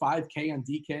 Trout at 5K on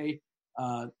DK.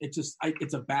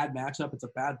 It's a bad matchup. It's a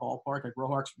bad ballpark. Like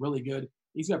Rohark's really good.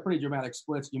 He's got pretty dramatic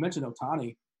splits. You mentioned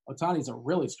Ohtani. Ohtani's a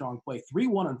really strong play.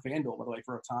 3-1 on FanDuel, by the way,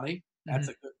 for Ohtani. That's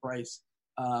a good price.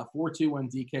 4-2 on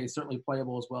DK, certainly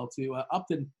playable as well, too.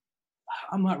 Upton,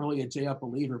 I'm not really a J-Up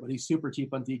believer, but he's super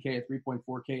cheap on DK at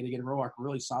 3.4K to get Roark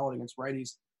really solid against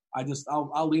righties.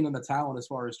 I'll lean on the talent as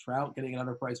far as Trout, getting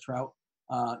another price Trout.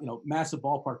 Massive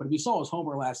ballpark. But if you saw his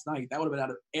homer last night, that would have been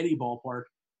out of any ballpark.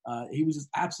 He was just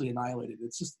absolutely annihilated.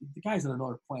 It's just the guy's on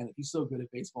another planet. He's so good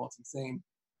at baseball. It's insane.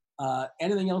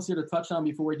 Anything else here to touch on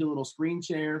before we do a little screen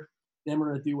share? Then we're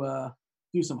going to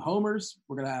do some homers.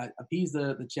 We're going to appease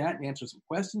the chat and answer some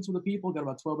questions from the people. Got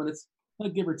about 12 minutes,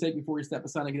 give or take, before we step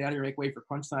aside and get out of here. Make way for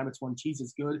crunch time. It's when cheese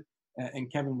is good.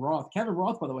 And Kevin Roth. Kevin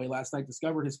Roth, by the way, last night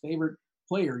discovered his favorite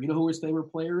player. You know who his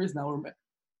favorite player is? Now,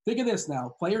 think of this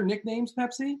now. Player nicknames,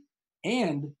 Pepsi,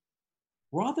 and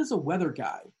Roth is a weather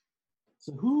guy.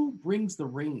 So who brings the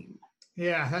rain?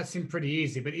 Yeah, that seemed pretty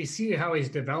easy. But you see how he's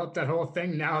developed that whole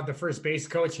thing? Now the first base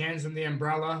coach hands him the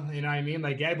umbrella. You know what I mean?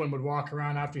 Like Edwin would walk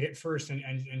around after he hit first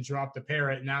and drop the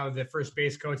parrot. Now the first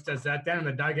base coach does that. Then in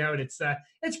the dugout,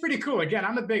 it's pretty cool. Again,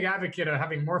 I'm a big advocate of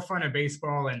having more fun in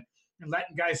baseball and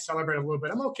letting guys celebrate a little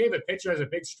bit. I'm okay if a pitcher has a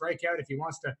big strikeout, if he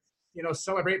wants to,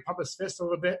 celebrate, pump his fist a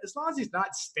little bit. As long as he's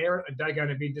not staring at the dugout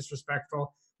and being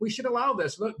disrespectful, we should allow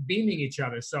this. Look, beaming each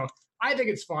other. So I think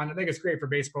it's fun. I think it's great for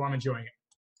baseball. I'm enjoying it.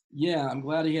 Yeah, I'm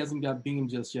glad he hasn't got beamed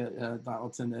just yet,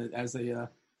 Donaldson, as a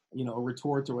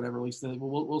retort or whatever. At least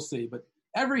we'll see. But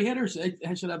every hitter should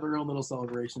have their own little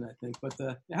celebration, I think. But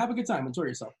have a good time, enjoy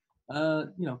yourself.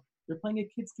 They're playing a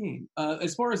kid's game.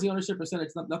 As far as the ownership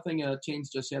percentage, nothing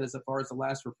changed just yet. As far as the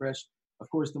last refresh, of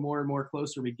course, the more and more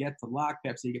closer we get to lock,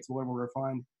 Pepsi gets more and more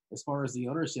refined as far as the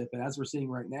ownership. And as we're seeing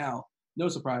right now, no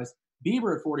surprise,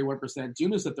 Bieber at 41%,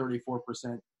 Junis at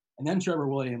 34%. And then Trevor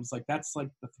Williams, that's the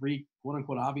 3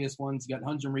 quote-unquote obvious ones. You got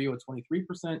Hyun-Jin Ryu at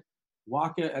 23%,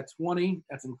 Waka at 20%.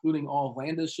 That's including all of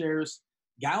Landa's shares.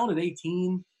 Gallen at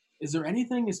 18%. Is there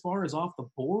anything as far as off the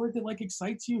board that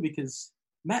excites you? Because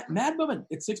Mad Bum at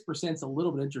 6% is a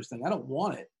little bit interesting. I don't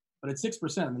want it, but at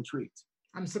 6%, I'm intrigued.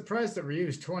 I'm surprised that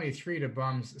Ryu's 23 to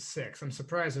Bum's 6. I'm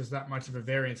surprised there's that much of a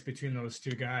variance between those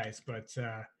two guys, but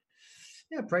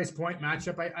price point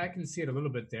matchup, I can see it a little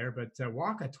bit there, but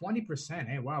Waka 20%.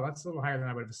 Hey, wow, that's a little higher than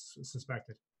I would have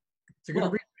suspected. It's a good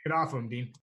reason to get off of him,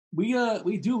 Dean.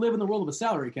 We do live in the world of a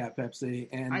salary cap, Pepsi,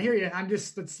 and I hear you. It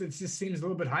just seems a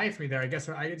little bit high for me there. I guess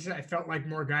I felt like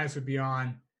more guys would be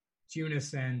on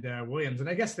Junis and Williams, and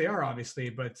I guess they are obviously,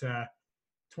 but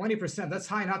 20%, that's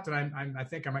high enough that I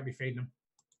think I might be fading them.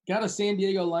 Got a San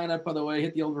Diego lineup, by the way.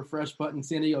 Hit the old refresh button.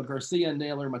 San Diego: Garcia,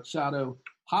 Naylor, Machado,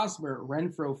 Hosmer,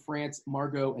 Renfroe, France,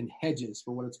 Margot, and Hedges,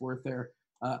 for what it's worth there,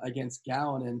 against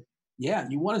Gallen. And yeah,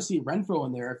 you want to see Renfroe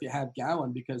in there if you have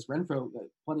Gallen, because Renfroe,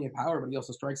 plenty of power, but he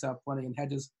also strikes out plenty. And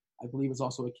Hedges, I believe, is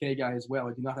also a K guy as well.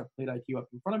 I do not have plate IQ up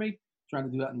in front of me, trying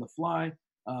to do that in the fly.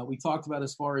 We talked about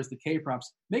as far as the K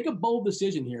props. Make a bold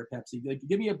decision here, Pepsi.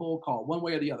 Give me a bold call, one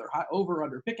way or the other. High, over,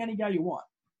 under. Pick any guy you want.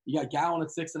 You got Gallen at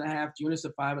 6.5, Junis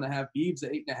at 5.5, Biebs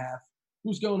at 8.5.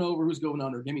 Who's going over? Who's going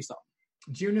under? Give me something.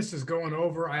 Junis is going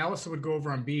over. I also would go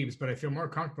over on Biebs, but I feel more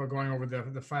comfortable going over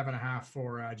the 5.5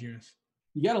 for Junis.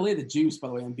 You got to lay the juice, by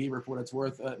the way, on Bieber for what it's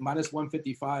worth. Minus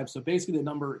 155. So basically the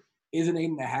number isn't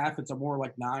 8.5. It's a more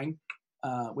like 9,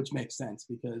 which makes sense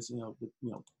because,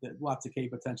 lots of K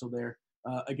potential there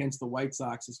against the White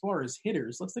Sox. As far as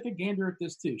hitters, let's take a gander at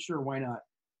this too. Sure, why not?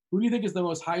 Who do you think is the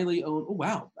most highly owned? Oh,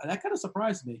 wow. That kind of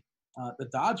surprised me. The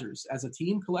Dodgers. As a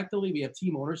team, collectively, we have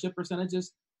team ownership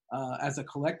percentages. As a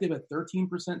collective at 13%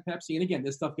 Pepsi. And again,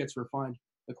 this stuff gets refined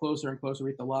the closer and closer we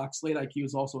hit the lock. Slate IQ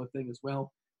is also a thing as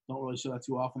well. Don't really show that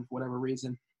too often for whatever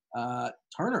reason.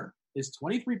 Turner is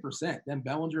 23%. Then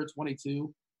Bellinger at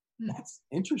 22%. That's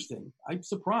interesting. I'm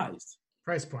surprised.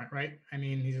 price point, right? I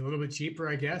mean, he's a little bit cheaper,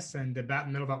 I guess, and the bat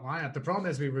in the middle of that lineup. The problem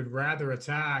is we would rather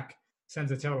attack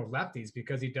Senzatella with lefties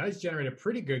because he does generate a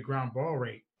pretty good ground ball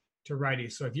rate to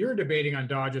righties. So if you're debating on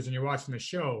Dodgers and you're watching the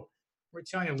show, we're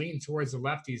telling you lean towards the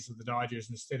lefties of the Dodgers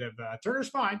instead of Turner's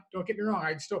fine. Don't get me wrong.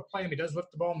 I'd still play him. He does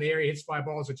lift the ball in the air. He hits fly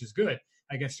balls, which is good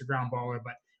against a ground baller,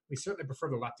 but we certainly prefer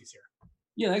the lefties here.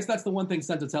 Yeah, that's the one thing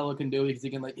Senzatella can do because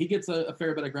he gets a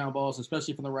fair bit of ground balls,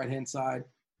 especially from the right-hand side,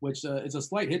 which is a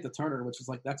slight hit to Turner, which is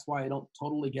like that's why I don't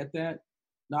totally get that.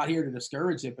 Not here to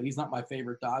discourage it, but he's not my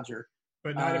favorite Dodger.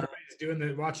 But not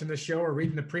everybody's watching the show or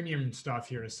reading the premium stuff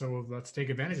here, so let's take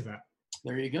advantage of that.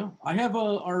 There you go. I have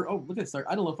look at this.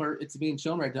 I don't know if it's being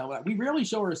shown right now. We rarely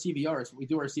show our CVRs. When we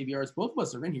do our CVRs, both of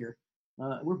us are in here.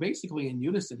 We're basically in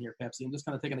unison here, Pepsi. I'm just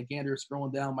kind of taking a gander,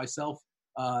 scrolling down myself,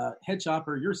 Head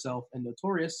Chopper, yourself, and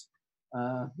Notorious.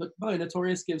 Look, by the way,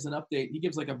 Notorious gives an update. He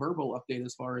gives like a verbal update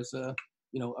as far as a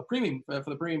premium for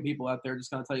the premium people out there.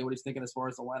 Just kind of tell you what he's thinking as far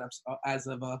as the lineups as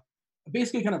of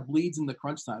basically kind of bleeds into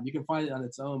crunch time. You can find it on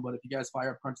its own, but if you guys fire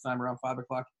up crunch time around 5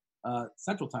 o'clock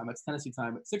Central time, that's Tennessee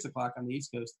time at 6 o'clock on the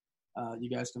East Coast, you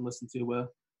guys can listen to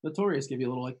Notorious give you a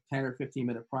little like 10 or 15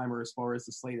 minute primer as far as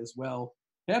the slate as well.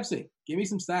 Pepsi, give me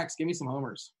some stacks, give me some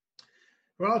homers.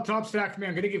 Well, top stack for me,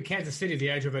 I'm going to give Kansas City the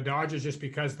edge of the Dodgers just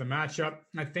because the matchup.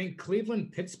 I think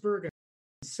Cleveland, Pittsburgh, and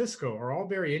Cisco are all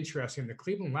very interesting. The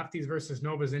Cleveland lefties versus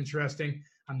Nova is interesting.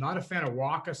 I'm not a fan of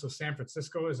Waka, so San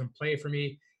Francisco is in play for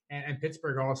me, and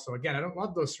Pittsburgh also. Again, I don't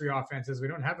love those three offenses. We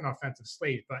don't have an offensive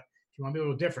slate, but if you want to be a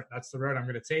little different, that's the route I'm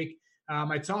going to take.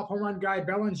 My top home run guy,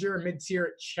 Bellinger,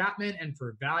 mid-tier Chapman, and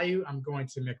for value, I'm going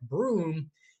to McBroom.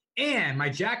 And my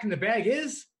jack in the bag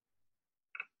is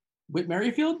Whit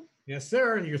Merrifield. Yes,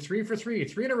 sir. You're 3 for 3.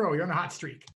 3 in a row. You're on a hot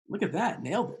streak. Look at that.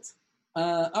 Nailed it.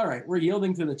 All right. We're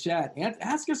yielding to the chat. And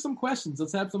ask us some questions.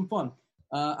 Let's have some fun.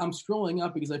 I'm scrolling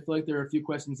up because I feel like there are a few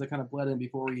questions that kind of bled in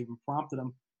before we even prompted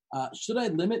them. Should I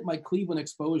limit my Cleveland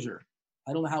exposure?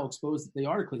 I don't know how exposed they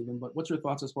are to Cleveland, but what's your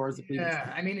thoughts as far as the Cleveland?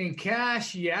 Yeah, I mean, in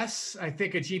cash, yes. I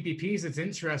think at GPPs, it's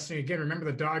interesting. Again, remember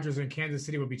the Dodgers in Kansas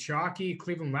City will be chalky.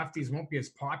 Cleveland lefties won't be as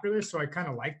popular, so I kind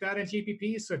of like that in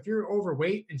GPPs. So if you're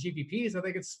overweight in GPPs, I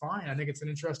think it's fine. I think it's an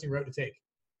interesting route to take.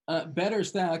 Better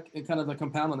stack, kind of a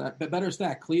compound on that, but better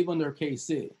stack, Cleveland or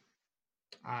KC?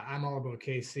 I'm all about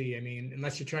KC. I mean,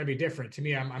 unless you're trying to be different. To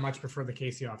me, I much prefer the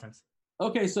KC offense.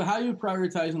 Okay, so how are you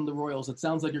prioritizing the Royals? It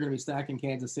sounds like you're going to be stacking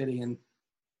Kansas City, and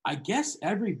I guess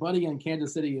everybody in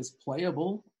Kansas City is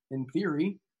playable in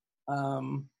theory.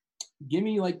 Give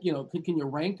me can you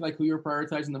rank like who you're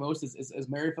prioritizing the most? Is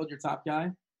Merrifield your top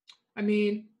guy? I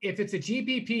mean, if it's a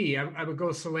GPP, I would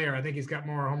go Soler. I think he's got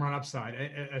more home run upside.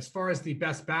 As far as the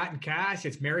best bat in cash,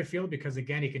 it's Merrifield because,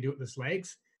 again, he can do it with his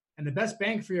legs. And the best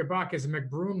bang for your buck is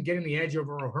McBroom getting the edge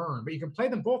over O'Hearn. But you can play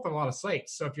them both on a lot of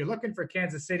slates. So if you're looking for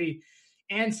Kansas City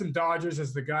and some Dodgers,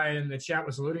 as the guy in the chat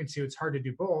was alluding to, it's hard to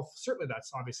do both. Certainly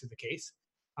that's obviously the case.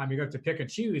 You got to pick and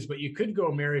choose, but you could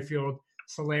go Merrifield,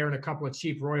 Soler, and a couple of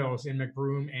cheap Royals in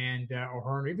McBroom and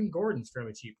O'Hearn. Even Gordon's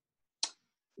fairly cheap.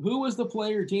 Who was the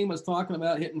player your team was talking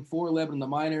about hitting 411 in the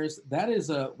minors? That is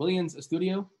Williams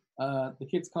Estudio. The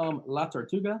kids call him La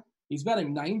Tortuga. He's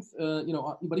batting ninth,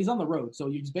 but he's on the road, so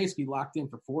he's basically locked in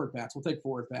for 4 at-bats. We'll take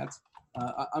 4 at-bats.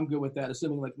 I'm good with that,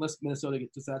 assuming unless Minnesota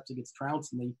gets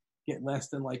trounced and they get less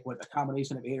than a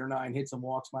combination of 8 or 9 hits and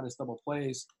walks minus double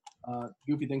plays,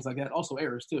 goofy things like that. Also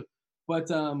errors too.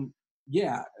 But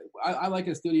I like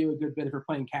a studio a good bit if you're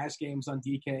playing cash games on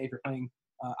DK. If you're playing,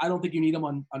 I don't think you need him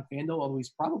on FanDuel, although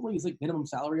he's like minimum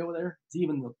salary over there. Is he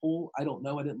even in the pool? I don't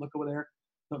know. I didn't look over there.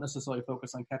 Don't necessarily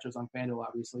focus on catchers on FanDuel,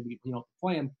 obviously. But,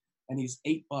 play him, and he's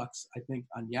 $8, I think,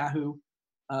 on Yahoo.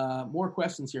 More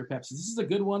questions here, Pepsi. This is a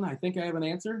good one. I think I have an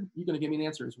answer. You're going to give me an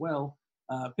answer as well.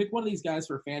 Pick one of these guys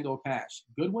for FanDuel cash.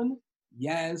 Goodwin,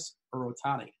 Yaz, or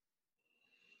Ohtani.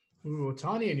 Ooh,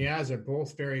 Ohtani and Yaz are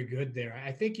both very good there.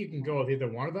 I think you can go with either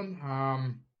one of them.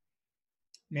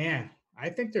 I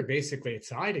think they're basically a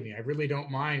tie to me. I really don't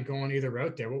mind going either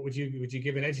route there. What would you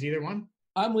give an edge to either one?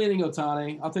 I'm leaning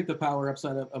Ohtani. I'll take the power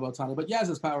upside of Ohtani, but Yaz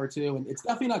has power too, and it's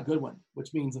definitely not Goodwin,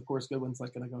 which means, of course, Goodwin's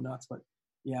going to go nuts. But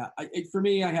yeah, for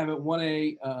me, I have it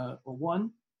 1A,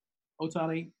 1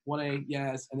 Ohtani, 1A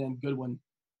Yaz, and then Goodwin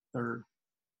third.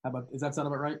 Does that sound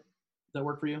about right? Does that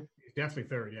work for you? Definitely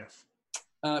third, yes.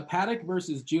 Paddock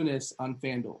versus Junis on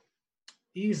FanDuel.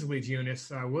 Easily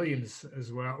Junis. Williams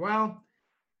as well. Well,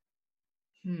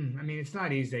 I mean, it's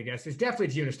not easy, I guess. It's definitely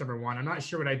Junis number 1. I'm not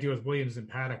sure what I do with Williams and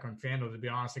Paddock on FanDuel, to be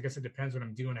honest. I guess it depends what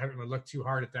I'm doing. I haven't really looked too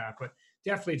hard at that, but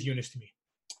definitely Junis to me.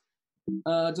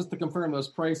 Just to confirm those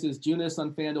prices, Junis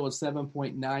on FanDuel is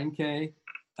 7.9K,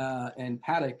 and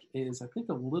Paddock is, I think,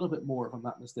 a little bit more, if I'm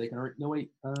not mistaken. Or no,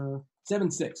 wait,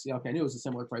 7.6. Yeah, okay, I knew it was a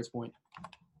similar price point.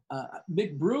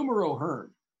 McBroom or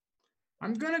O'Hearn?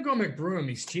 I'm going to go McBroom.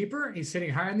 He's cheaper. He's sitting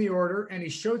high in the order, and he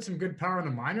showed some good power in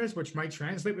the minors, which might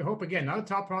translate. We hope, again, not a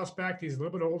top prospect. He's a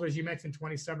little bit older, as you mentioned,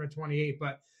 27 or 28,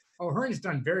 but O'Hearn's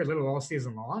done very little all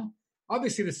season long.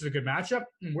 Obviously, this is a good matchup,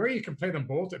 and where you can play them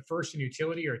both at first and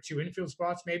utility or 2 infield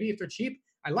spots, maybe if they're cheap,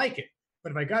 I like it.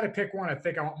 But if I got to pick one, I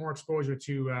think I want more exposure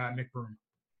to McBroom.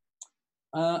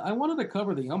 I wanted to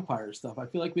cover the umpire stuff. I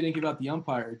feel like we didn't give out the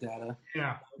umpire data.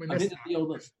 Yeah.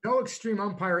 No extreme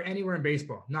umpire anywhere in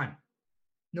baseball. None.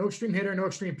 No extreme hitter, no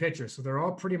extreme pitcher. So they're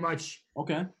all pretty much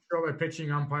their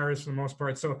pitching umpires for the most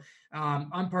part. So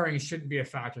umpiring shouldn't be a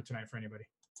factor tonight for anybody.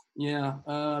 Yeah.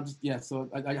 So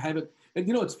I have it.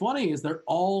 You know, what's funny is they're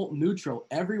all neutral.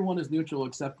 Everyone is neutral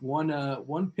except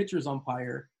one pitcher's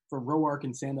umpire for Roark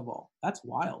and Sandoval. That's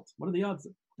wild. What are the odds?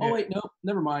 Oh, wait, no,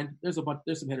 never mind. There's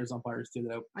some hitters umpires too,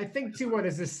 though. I think, too,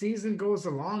 as the season goes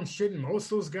along, shouldn't most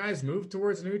of those guys move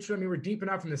towards neutral? I mean, we're deep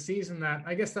enough in the season that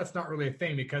I guess that's not really a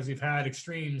thing because we've had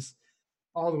extremes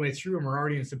all the way through and we're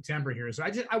already in September here. So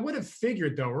I would have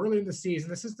figured, though, early in the season,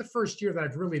 this is the first year that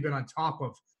I've really been on top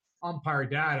of umpire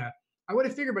data. I would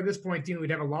have figured by this point, Dean,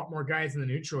 we'd have a lot more guys in the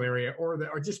neutral area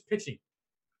or just pitching.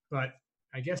 But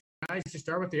I guess guys just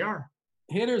are what they are.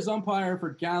 Hitters umpire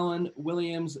for Gallen,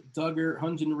 Williams, Duggar,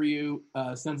 Hyun-Jin Ryu,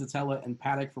 Senzatella, and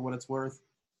Paddock for what it's worth.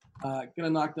 Gonna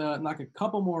knock a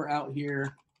couple more out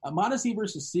here. Mondesi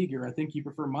versus Seager. I think you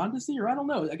prefer Mondesi, or I don't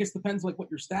know. I guess it depends like what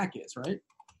your stack is, right?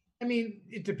 I mean,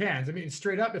 it depends. I mean,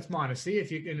 straight up, it's Mondesi. If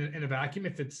you in a vacuum,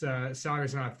 if it's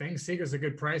salary's not a thing, Seager's a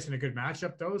good price and a good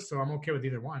matchup, though. So I'm okay with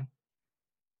either one.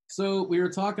 So we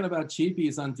were talking about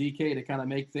cheapies on DK to kind of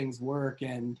make things work,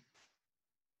 and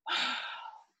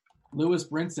Lewis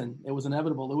Brinson. It was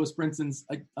inevitable. Lewis Brinson's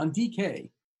on DK.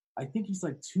 I think he's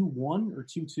like 2-1 or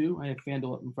 2-2. I have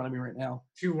FanDuel in front of me right now.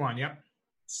 2-1, yep.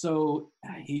 So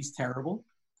he's terrible.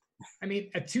 I mean,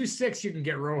 at 2-6, you can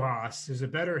get Rojas. There's a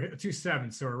better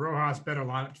 2-7, so a Rojas better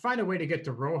line. Find a way to get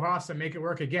to Rojas and make it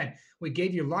work. Again, we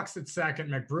gave you Lux at second,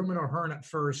 McBroom and O'Hearn at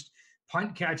first,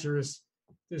 punt catchers.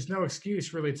 There's no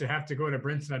excuse really to have to go to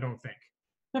Brinson, I don't think.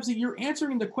 Pepsi, you're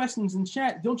answering the questions in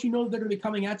chat. Don't you know they're going to be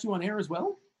coming at you on air as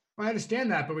well? I understand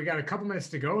that, but we got a couple minutes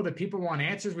to go. The people want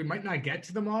answers. We might not get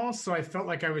to them all. So I felt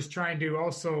like I was trying to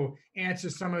also answer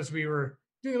some as we were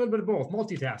doing a little bit of both,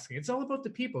 multitasking. It's all about the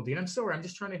people, Dean. I'm sorry. I'm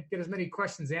just trying to get as many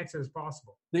questions answered as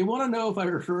possible. They want to know if I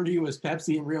refer to you as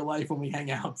Pepsi in real life when we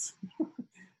hang out.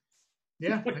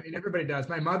 Yeah, I mean, everybody does.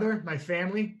 My mother, my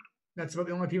family, that's about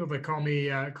the only people that call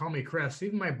me Chris.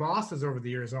 Even my bosses over the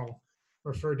years all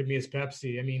referred to me as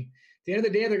Pepsi. I mean, at the end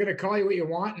of the day, they're going to call you what you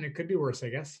want, and it could be worse, I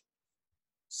guess.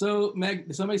 So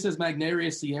somebody says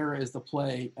Magneuris Sierra is the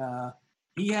play.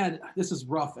 He had, this is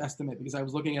rough estimate because I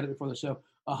was looking at it before the show,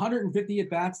 150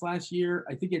 at-bats last year.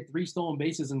 I think he had 3 stolen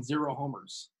bases and 0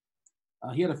 homers.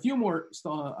 He had a few more,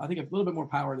 I think a little bit more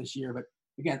power this year, but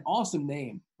again, awesome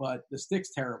name, but the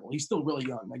stick's terrible. He's still really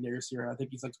young, Magneuris Sierra. I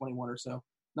think he's like 21 or so.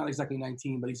 Not exactly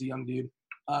 19, but he's a young dude.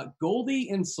 Goldie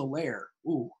and Soler.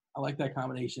 Ooh, I like that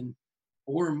combination.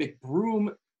 Or McBroom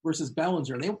versus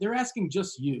Bellinger. They're asking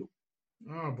just you.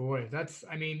 Oh, boy.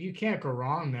 You can't go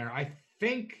wrong there. I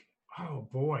think, oh,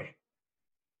 boy.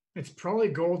 It's probably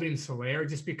Goldie and Soler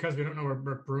just because we don't know where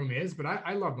McBroom is, but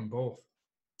I love them both.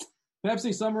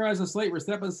 Pepsi, summarize the slate. We're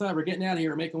stepping aside. We're getting out of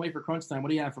here. We're making way for crunch time. What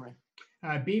do you have for me?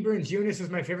 Bieber and Junis is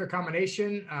my favorite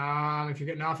combination. If you're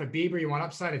getting off of Bieber, you want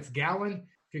upside, it's Gallen.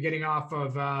 If you're getting off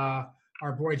of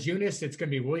our boy Junis, it's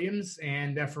going to be Williams.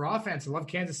 And for offense, I love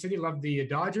Kansas City, love the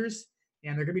Dodgers.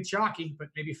 And they're going to be chalky, but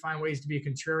maybe find ways to be a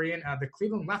contrarian. The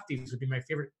Cleveland lefties would be my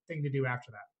favorite thing to do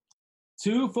after that.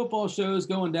 2 football shows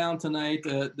going down tonight.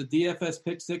 The DFS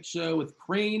Pick 6 show with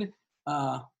Crane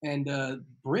and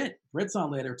Britt. Britt's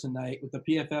on later tonight with the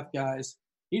PFF guys.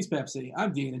 He's Pepsi.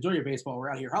 I'm Dean. Enjoy your baseball.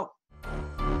 We're out of here.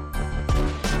 Holla.